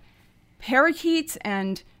had parakeets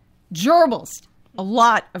and gerbils, a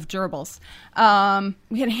lot of gerbils.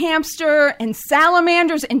 We had a hamster and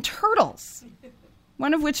salamanders and turtles,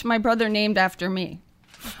 one of which my brother named after me.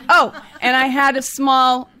 Oh, and I had a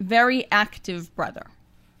small, very active brother.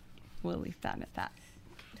 We'll leave that at that.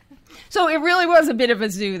 So it really was a bit of a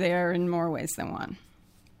zoo there in more ways than one.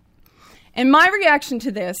 And my reaction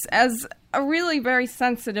to this, as a really very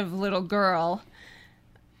sensitive little girl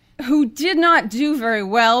who did not do very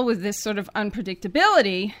well with this sort of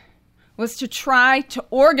unpredictability, was to try to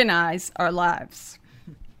organize our lives.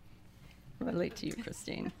 Relate to you,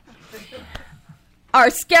 Christine. Our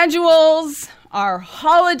schedules, our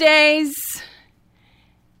holidays,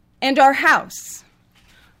 and our house.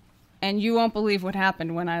 And you won't believe what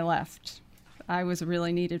happened when I left. I was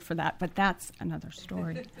really needed for that, but that's another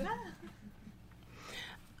story.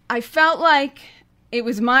 I felt like it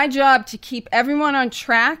was my job to keep everyone on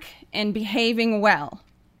track and behaving well,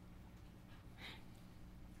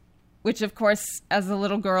 which, of course, as a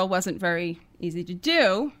little girl wasn't very easy to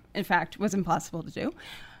do. In fact, was impossible to do.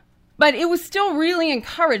 But it was still really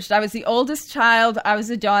encouraged. I was the oldest child. I was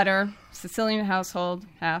a daughter, Sicilian household,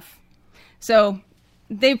 half. So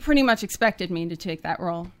they pretty much expected me to take that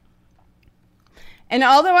role. And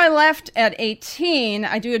although I left at 18,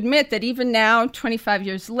 I do admit that even now, 25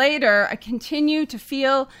 years later, I continue to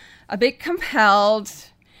feel a bit compelled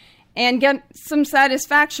and get some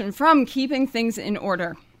satisfaction from keeping things in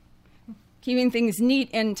order, keeping things neat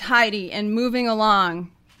and tidy and moving along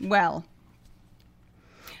well.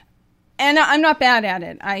 And I'm not bad at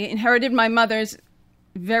it. I inherited my mother's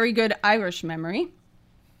very good Irish memory.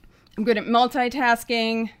 I'm good at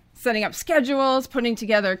multitasking, setting up schedules, putting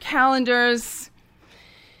together calendars.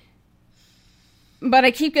 But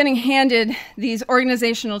I keep getting handed these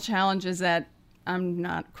organizational challenges that I'm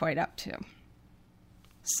not quite up to.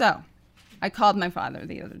 So I called my father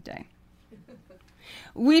the other day.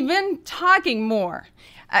 We've been talking more.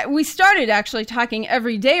 We started actually talking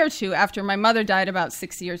every day or two after my mother died about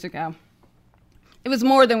 6 years ago. It was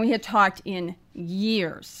more than we had talked in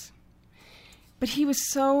years. But he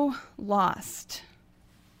was so lost.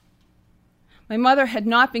 My mother had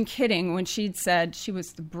not been kidding when she'd said she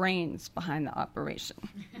was the brains behind the operation.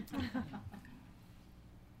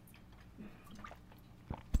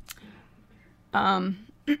 My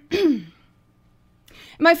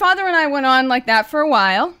father and I went on like that for a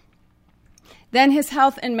while. Then his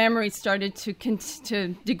health and memory started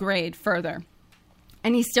to degrade further.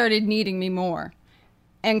 And he started needing me more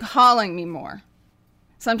and calling me more,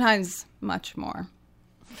 sometimes much more.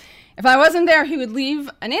 If I wasn't there, he would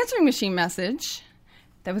leave an answering machine message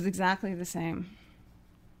that was exactly the same.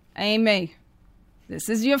 Amy, this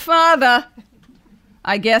is your father.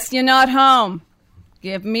 I guess you're not home.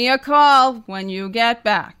 Give me a call when you get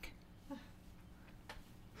back.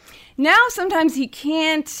 Now sometimes he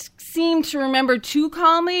can't seem to remember to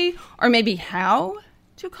call me, or maybe how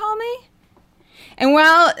to call me. And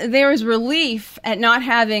while there is relief at not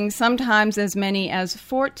having sometimes as many as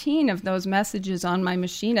 14 of those messages on my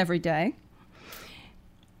machine every day,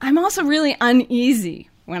 I'm also really uneasy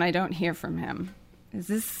when I don't hear from him. Is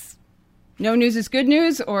this no news is good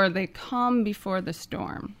news, or the calm before the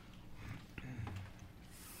storm?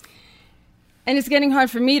 And it's getting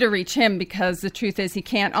hard for me to reach him because the truth is he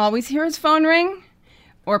can't always hear his phone ring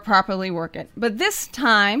or properly work it. But this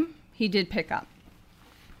time, he did pick up.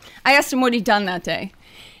 I asked him what he'd done that day,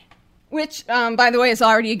 which, by the way, is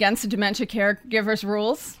already against the dementia caregivers'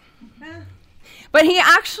 rules. But he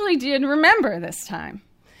actually did remember this time.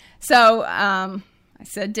 So I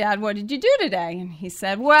said, Dad, what did you do today? And he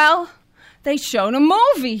said, well, they showed a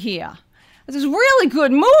movie here. There's a really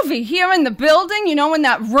good movie here in the building, you know, in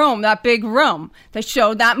that room, that big room. They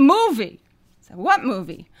showed that movie. I said, what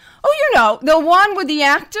movie? Oh, you know, the one with the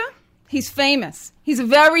actor. He's famous. He's a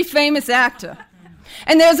very famous actor.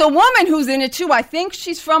 And there's a woman who's in it, too. I think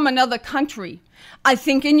she's from another country. I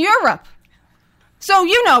think in Europe. So,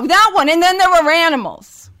 that one. And then there were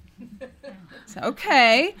animals. So,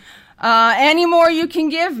 okay. Any more you can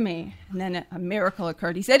give me? And then a miracle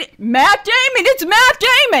occurred. He said, Matt Damon, it's Matt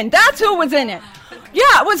Damon. That's who was in it.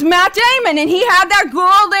 Yeah, it was Matt Damon. And he had that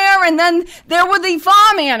girl there, and then there were the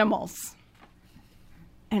farm animals.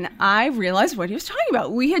 And I realized what he was talking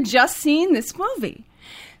about. We had just seen this movie.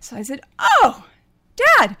 So I said, oh,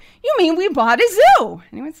 Dad, you mean we bought a zoo?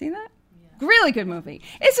 Anyone seen that? Yeah. Really good movie.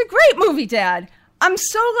 It's a great movie, Dad. I'm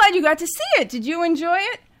so glad you got to see it. Did you enjoy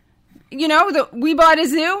it? We bought a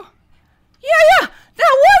zoo? Yeah,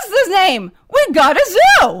 that was the name. We got a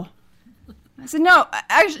zoo. I said, no,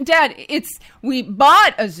 actually, Dad, it's we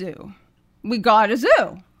bought a zoo. We got a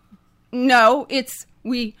zoo. No, it's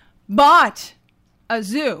we bought a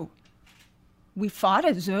zoo. We fought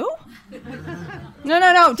a zoo?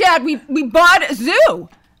 No, Dad, we bought a zoo.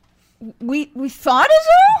 We thought a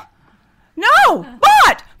zoo? No,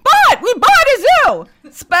 bought, we bought a zoo.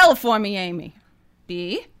 Spell for me, Amy.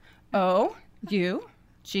 B-O-U-G-H-T.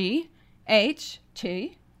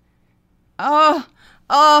 L?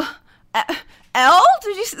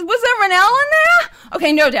 Was there an L in there?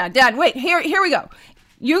 Okay, no, Dad, wait, here we go.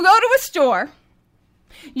 You go to a store,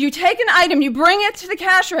 you take an item, you bring it to the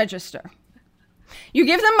cash register. You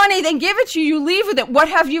give them money, they give it to you, you leave with it. What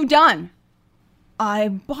have you done? I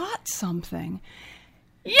bought something.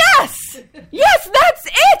 Yes, that's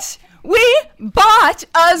it. We bought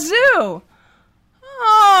a zoo.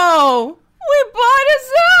 Oh, we bought a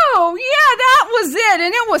zoo. Yeah, that was it.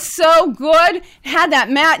 And it was so good. It had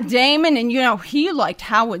that Matt Damon, and he liked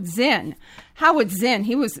Howard Zinn.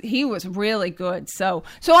 He was really good. So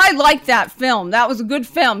I liked that film. That was a good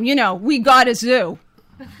film. We got a zoo.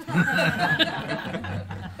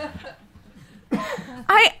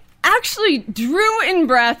 I actually drew in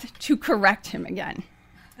breath to correct him again.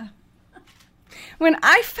 When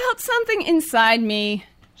I felt something inside me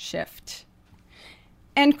shift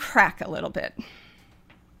and crack a little bit.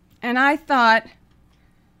 And I thought,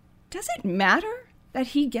 does it matter that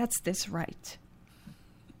he gets this right?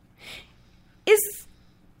 Is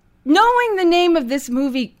knowing the name of this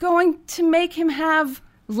movie going to make him have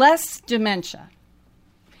less dementia?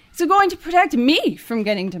 Is it going to protect me from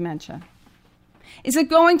getting dementia? Is it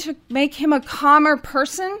going to make him a calmer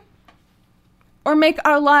person? Or make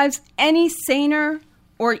our lives any saner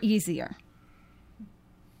or easier?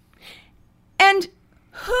 And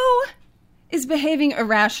who is behaving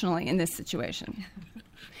irrationally in this situation?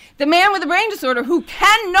 The man with the brain disorder who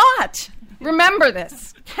cannot remember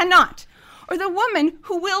this, cannot. Or the woman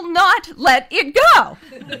who will not let it go.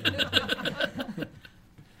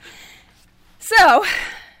 So,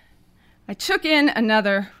 I took in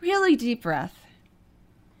another really deep breath.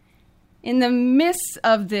 In the midst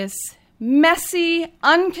of this messy,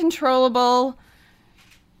 uncontrollable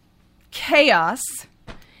chaos,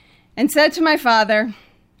 and said to my father,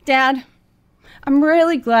 Dad, I'm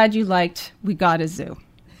really glad you liked We Got a Zoo.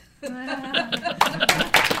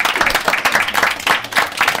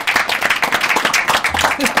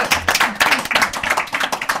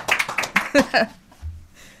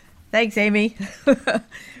 Thanks, Amy.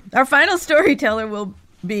 Our final storyteller will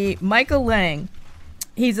be Michael Lang.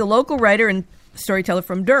 He's a local writer and storyteller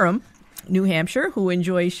from Durham, New Hampshire, who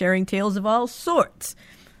enjoys sharing tales of all sorts.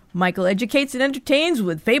 Michael educates and entertains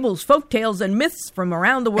with fables, folk tales, and myths from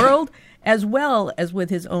around the world, as well as with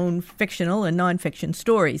his own fictional and nonfiction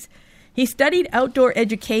stories. He studied outdoor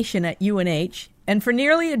education at UNH, and for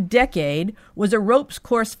nearly a decade was a ropes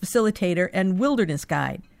course facilitator and wilderness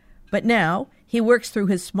guide. But now he works through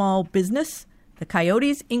his small business, the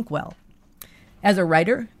Coyotes Inkwell, as a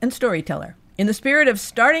writer and storyteller. In the spirit of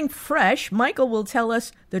starting fresh, Michael will tell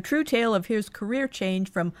us the true tale of his career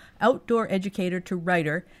change from outdoor educator to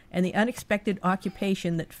writer and the unexpected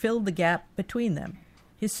occupation that filled the gap between them.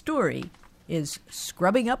 His story is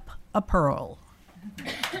Scrubbing Up a Pearl.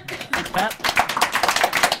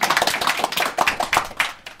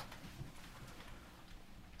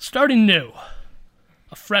 Starting new.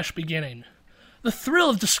 A fresh beginning. The thrill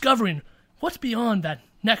of discovering what's beyond that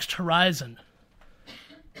next horizon.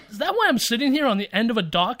 Is that why I'm sitting here on the end of a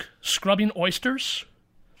dock scrubbing oysters?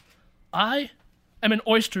 I am an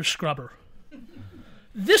oyster scrubber.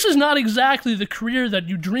 This is not exactly the career that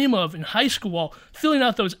you dream of in high school while filling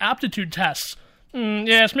out those aptitude tests.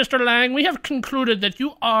 Yes, Mr. Lang, we have concluded that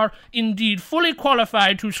you are indeed fully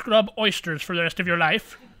qualified to scrub oysters for the rest of your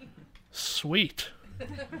life. Sweet.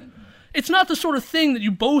 It's not the sort of thing that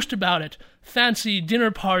you boast about at fancy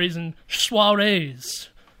dinner parties and soirees.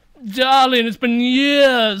 Darling, it's been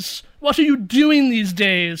years. What are you doing these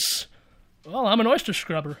days? Well, I'm an oyster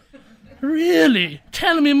scrubber. Really?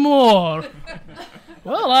 Tell me more.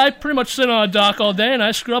 Well, I pretty much sit on a dock all day and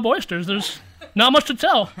I scrub oysters. There's not much to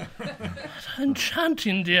tell.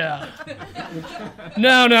 Enchanting, dear.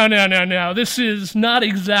 No. This is not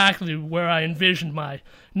exactly where I envisioned my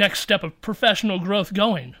next step of professional growth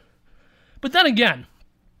going. But then again,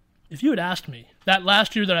 if you had asked me that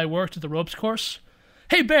last year that I worked at the ropes course,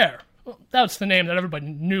 hey, Bear, well, that's the name that everybody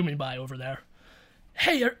knew me by over there.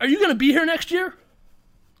 Hey, are you going to be here next year?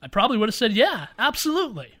 I probably would have said, yeah,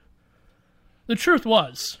 absolutely. The truth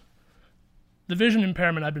was, the vision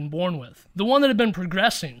impairment I'd been born with, the one that had been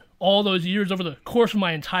progressing all those years over the course of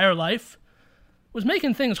my entire life, was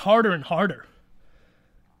making things harder and harder.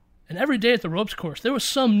 And every day at the ropes course, there was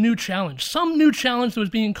some new challenge that was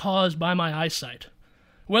being caused by my eyesight.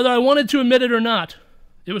 Whether I wanted to admit it or not,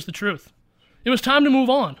 it was the truth. It was time to move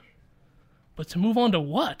on. But to move on to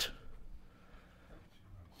what?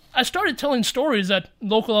 I started telling stories at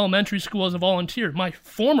local elementary school as a volunteer, my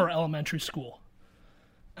former elementary school.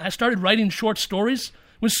 I started writing short stories,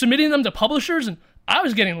 was submitting them to publishers, and I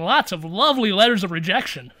was getting lots of lovely letters of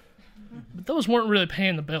rejection. But those weren't really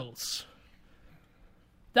paying the bills.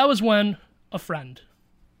 That was when a friend,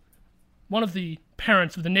 one of the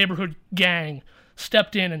parents of the neighborhood gang,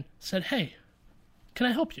 stepped in and said, hey, can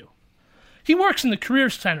I help you? He works in the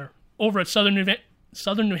Careers Center over at Southern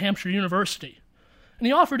New Hampshire University. And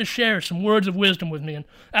he offered to share some words of wisdom with me, and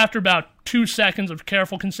after about 2 seconds of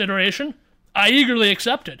careful consideration, I eagerly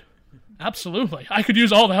accepted. Absolutely. I could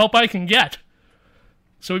use all the help I can get.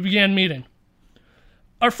 So we began meeting.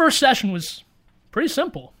 Our first session was pretty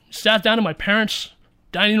simple. We sat down at my parents'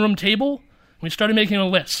 dining room table, and we started making a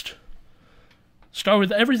list. Start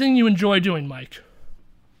with everything you enjoy doing, Mike.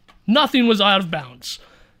 Nothing was out of bounds.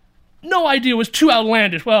 No idea was too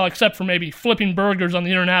outlandish, well, except for maybe flipping burgers on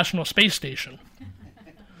the International Space Station.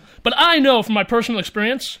 But I know from my personal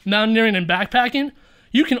experience, mountaineering and backpacking,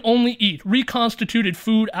 you can only eat reconstituted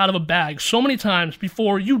food out of a bag so many times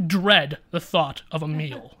before you dread the thought of a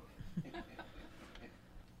meal.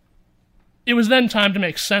 It was then time to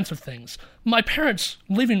make sense of things. My parents'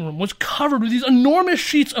 living room was covered with these enormous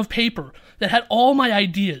sheets of paper that had all my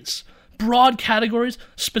ideas, broad categories,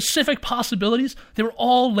 specific possibilities. They were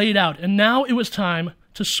all laid out, and now it was time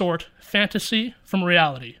to sort fantasy from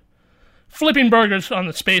reality. Flipping burgers on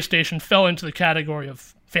the space station fell into the category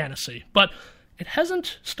of fantasy, but it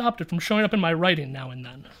hasn't stopped it from showing up in my writing now and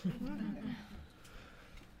then.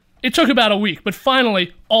 It took about a week, but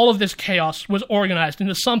finally, all of this chaos was organized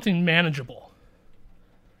into something manageable.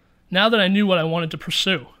 Now that I knew what I wanted to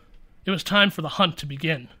pursue, it was time for the hunt to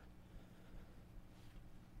begin.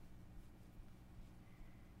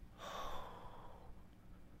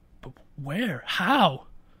 But where? How?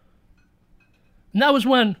 And that was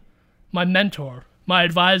when my mentor, my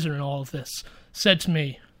advisor in all of this, said to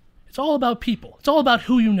me, it's all about people. It's all about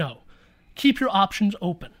who you know. Keep your options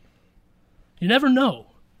open. You never know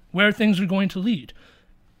where things are going to lead.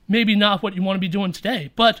 Maybe not what you want to be doing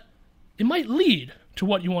today, but it might lead to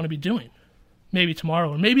what you want to be doing. Maybe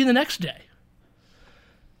tomorrow or maybe the next day.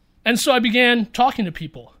 And so I began talking to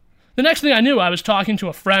people. The next thing I knew, I was talking to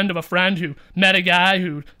a friend of a friend who met a guy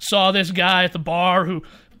who saw this guy at the bar who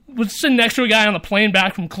was sitting next to a guy on the plane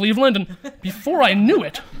back from Cleveland, and before I knew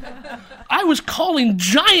it, I was calling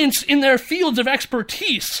giants in their fields of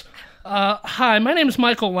expertise. Hi, my name is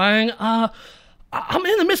Michael Lang. I'm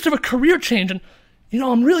in the midst of a career change, and,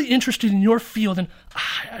 I'm really interested in your field, and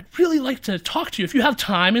I'd really like to talk to you if you have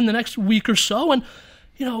time in the next week or so, and,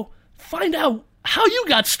 find out how you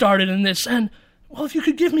got started in this, and, well, if you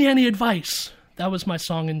could give me any advice. That was my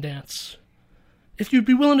song and dance. If you'd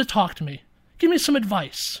be willing to talk to me, give me some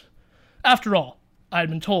advice. After all, I had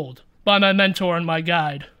been told by my mentor and my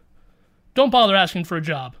guide, don't bother asking for a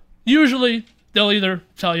job. Usually, they'll either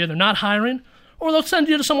tell you they're not hiring, or they'll send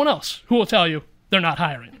you to someone else who will tell you they're not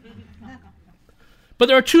hiring. But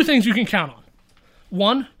there are two things you can count on.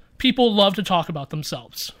 One, people love to talk about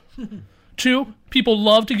themselves. Two, people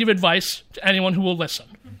love to give advice to anyone who will listen.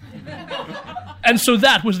 And so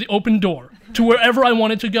that was the open door to wherever I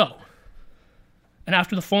wanted to go. And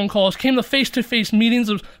after the phone calls came the face-to-face meetings,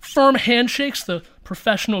 those firm handshakes, the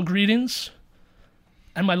professional greetings,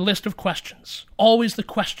 and my list of questions. Always the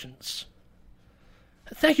questions.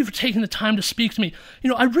 Thank you for taking the time to speak to me.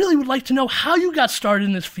 I really would like to know how you got started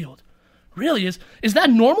in this field. Really, is that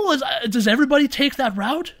normal? Does everybody take that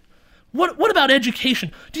route? What about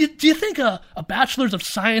education? Do you think a bachelor's of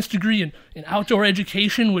science degree in outdoor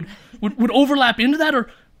education would overlap into that, or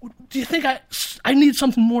do you think I need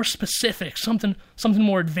something more specific, something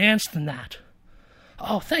more advanced than that?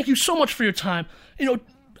 Oh, thank you so much for your time.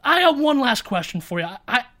 I have one last question for you.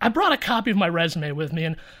 I brought a copy of my resume with me,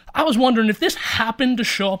 and I was wondering if this happened to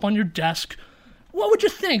show up on your desk, what would you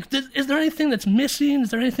think? Is there anything that's missing? Is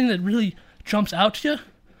there anything that really jumps out to you?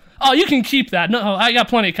 Oh, you can keep that. No, I got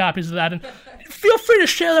plenty of copies of that, and feel free to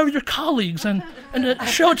share that with your colleagues and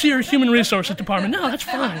show it to your human resources department. No, that's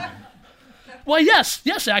fine. Well,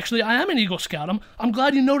 yes, actually, I am an Eagle Scout. I'm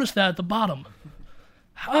glad you noticed that at the bottom.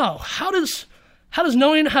 Oh, how does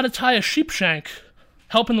knowing how to tie a sheep shank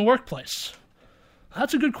help in the workplace?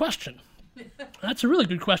 That's a good question. That's a really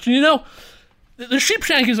good question. You know, the sheep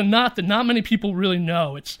shank is a knot that not many people really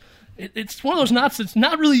know. It's one of those knots that's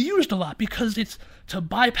not really used a lot because it's to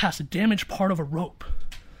bypass a damaged part of a rope.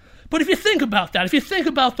 But if you think about that, if you think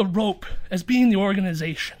about the rope as being the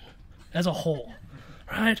organization as a whole,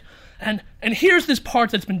 right? And here's this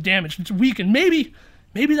part that's been damaged, it's weakened. Maybe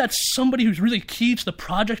that's somebody who's really key to the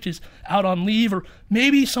project is out on leave, or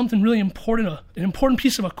maybe something really important, an important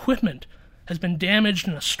piece of equipment has been damaged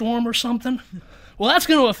in a storm or something. Well, that's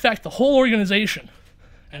going to affect the whole organization.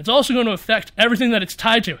 And it's also going to affect everything that it's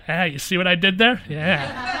tied to. Ah, you see what I did there?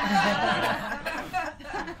 Yeah.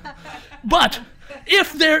 But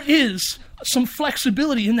if there is some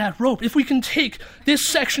flexibility in that rope, if we can take this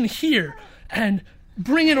section here and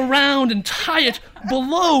bring it around and tie it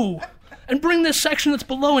below, and bring this section that's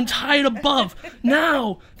below and tie it above,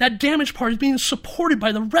 now that damaged part is being supported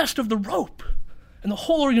by the rest of the rope, and the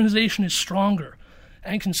whole organization is stronger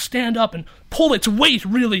and can stand up and pull its weight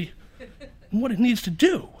really in what it needs to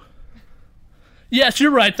do. Yes,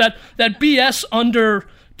 you're right, that BS under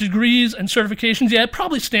degrees and certifications, yeah, it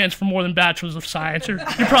probably stands for more than Bachelors of Science. You're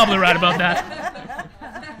probably right about that.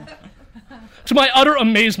 To my utter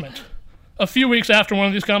amazement, a few weeks after one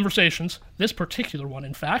of these conversations, this particular one,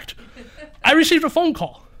 in fact, I received a phone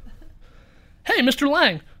call. Hey, Mr.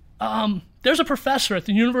 Lang, there's a professor at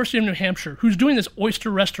the University of New Hampshire who's doing this oyster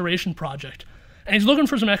restoration project, and he's looking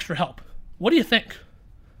for some extra help. What do you think?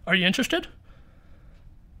 Are you interested?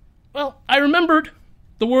 Well, I remembered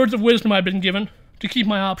the words of wisdom I'd been given to keep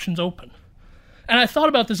my options open, and I thought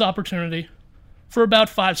about this opportunity for about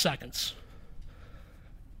 5 seconds.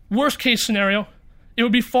 Worst case scenario, it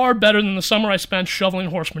would be far better than the summer I spent shoveling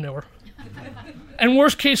horse manure. And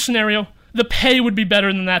worst case scenario, the pay would be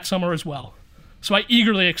better than that summer as well. So I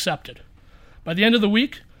eagerly accepted. By the end of the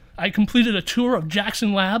week, I completed a tour of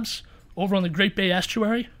Jackson Labs over on the Great Bay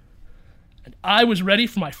Estuary, and I was ready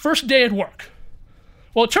for my first day at work.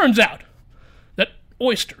 Well, it turns out that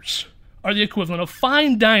oysters are the equivalent of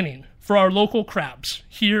fine dining for our local crabs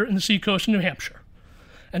here in the seacoast of New Hampshire.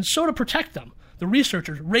 And so to protect them, the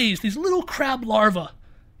researchers raised these little crab larvae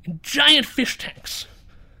in giant fish tanks.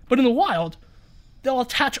 But in the wild, they'll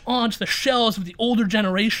attach onto the shells of the older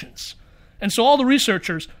generations. And so all the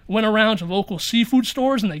researchers went around to local seafood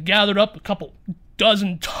stores and they gathered up a couple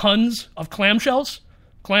dozen tons of clamshells.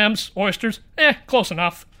 Clams, oysters, close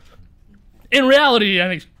enough. In reality,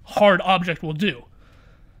 any hard object will do.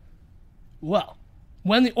 Well,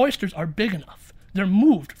 when the oysters are big enough, they're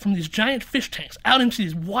moved from these giant fish tanks out into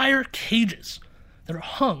these wire cages that are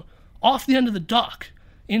hung off the end of the dock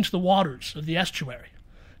into the waters of the estuary.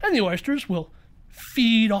 And the oysters will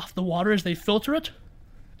feed off the water as they filter it,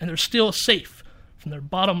 and they're still safe from their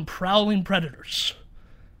bottom prowling predators.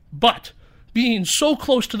 But, being so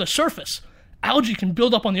close to the surface, algae can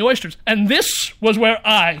build up on the oysters, and this was where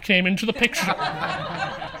I came into the picture.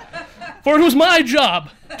 For it was my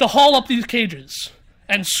job to haul up these cages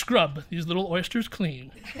and scrub these little oysters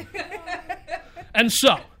clean. And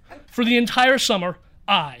so, for the entire summer,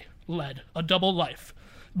 I led a double life.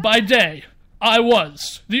 By day, I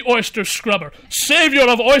was the oyster scrubber, savior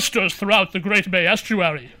of oysters throughout the Great Bay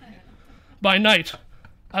Estuary. By night,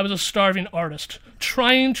 I was a starving artist,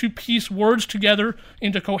 trying to piece words together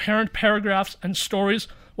into coherent paragraphs and stories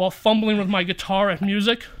while fumbling with my guitar and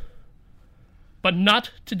music. But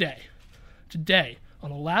not today. Today, on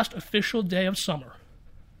the last official day of summer,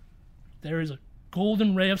 there is a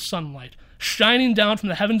golden ray of sunlight shining down from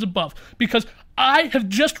the heavens above because I have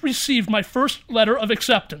just received my first letter of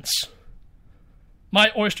acceptance.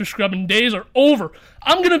 My oyster scrubbing days are over.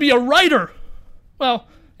 I'm going to be a writer. Well,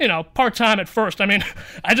 part-time at first.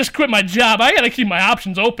 I just quit my job. I got to keep my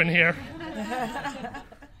options open here.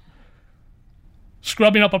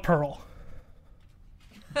 Scrubbing up a pearl.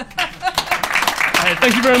 All right,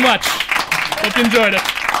 thank you very much. Hope you enjoyed it.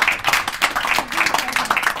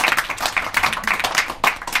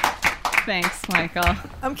 Thanks, Michael.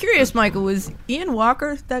 I'm curious, Michael, was Ian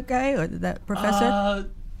Walker that guy or that professor?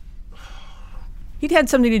 He'd had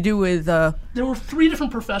something to do with... There were 3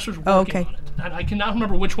 different professors working on it, and I cannot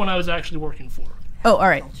remember which one I was actually working for. Oh, all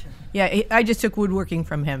right. Yeah, I just took woodworking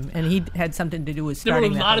from him, and he had something to do with There were a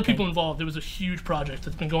starting that lot of whole people thing. involved. It was a huge project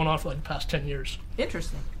that's been going on for like the past 10 years.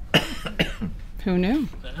 Interesting. Who knew?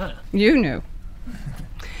 Yeah. You knew.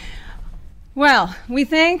 Well, we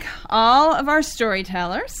thank all of our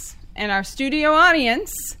storytellers and our studio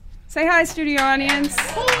audience. Say hi, studio audience.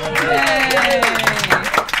 Yay.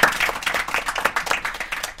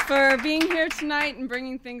 For being here tonight and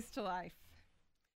bringing things to life.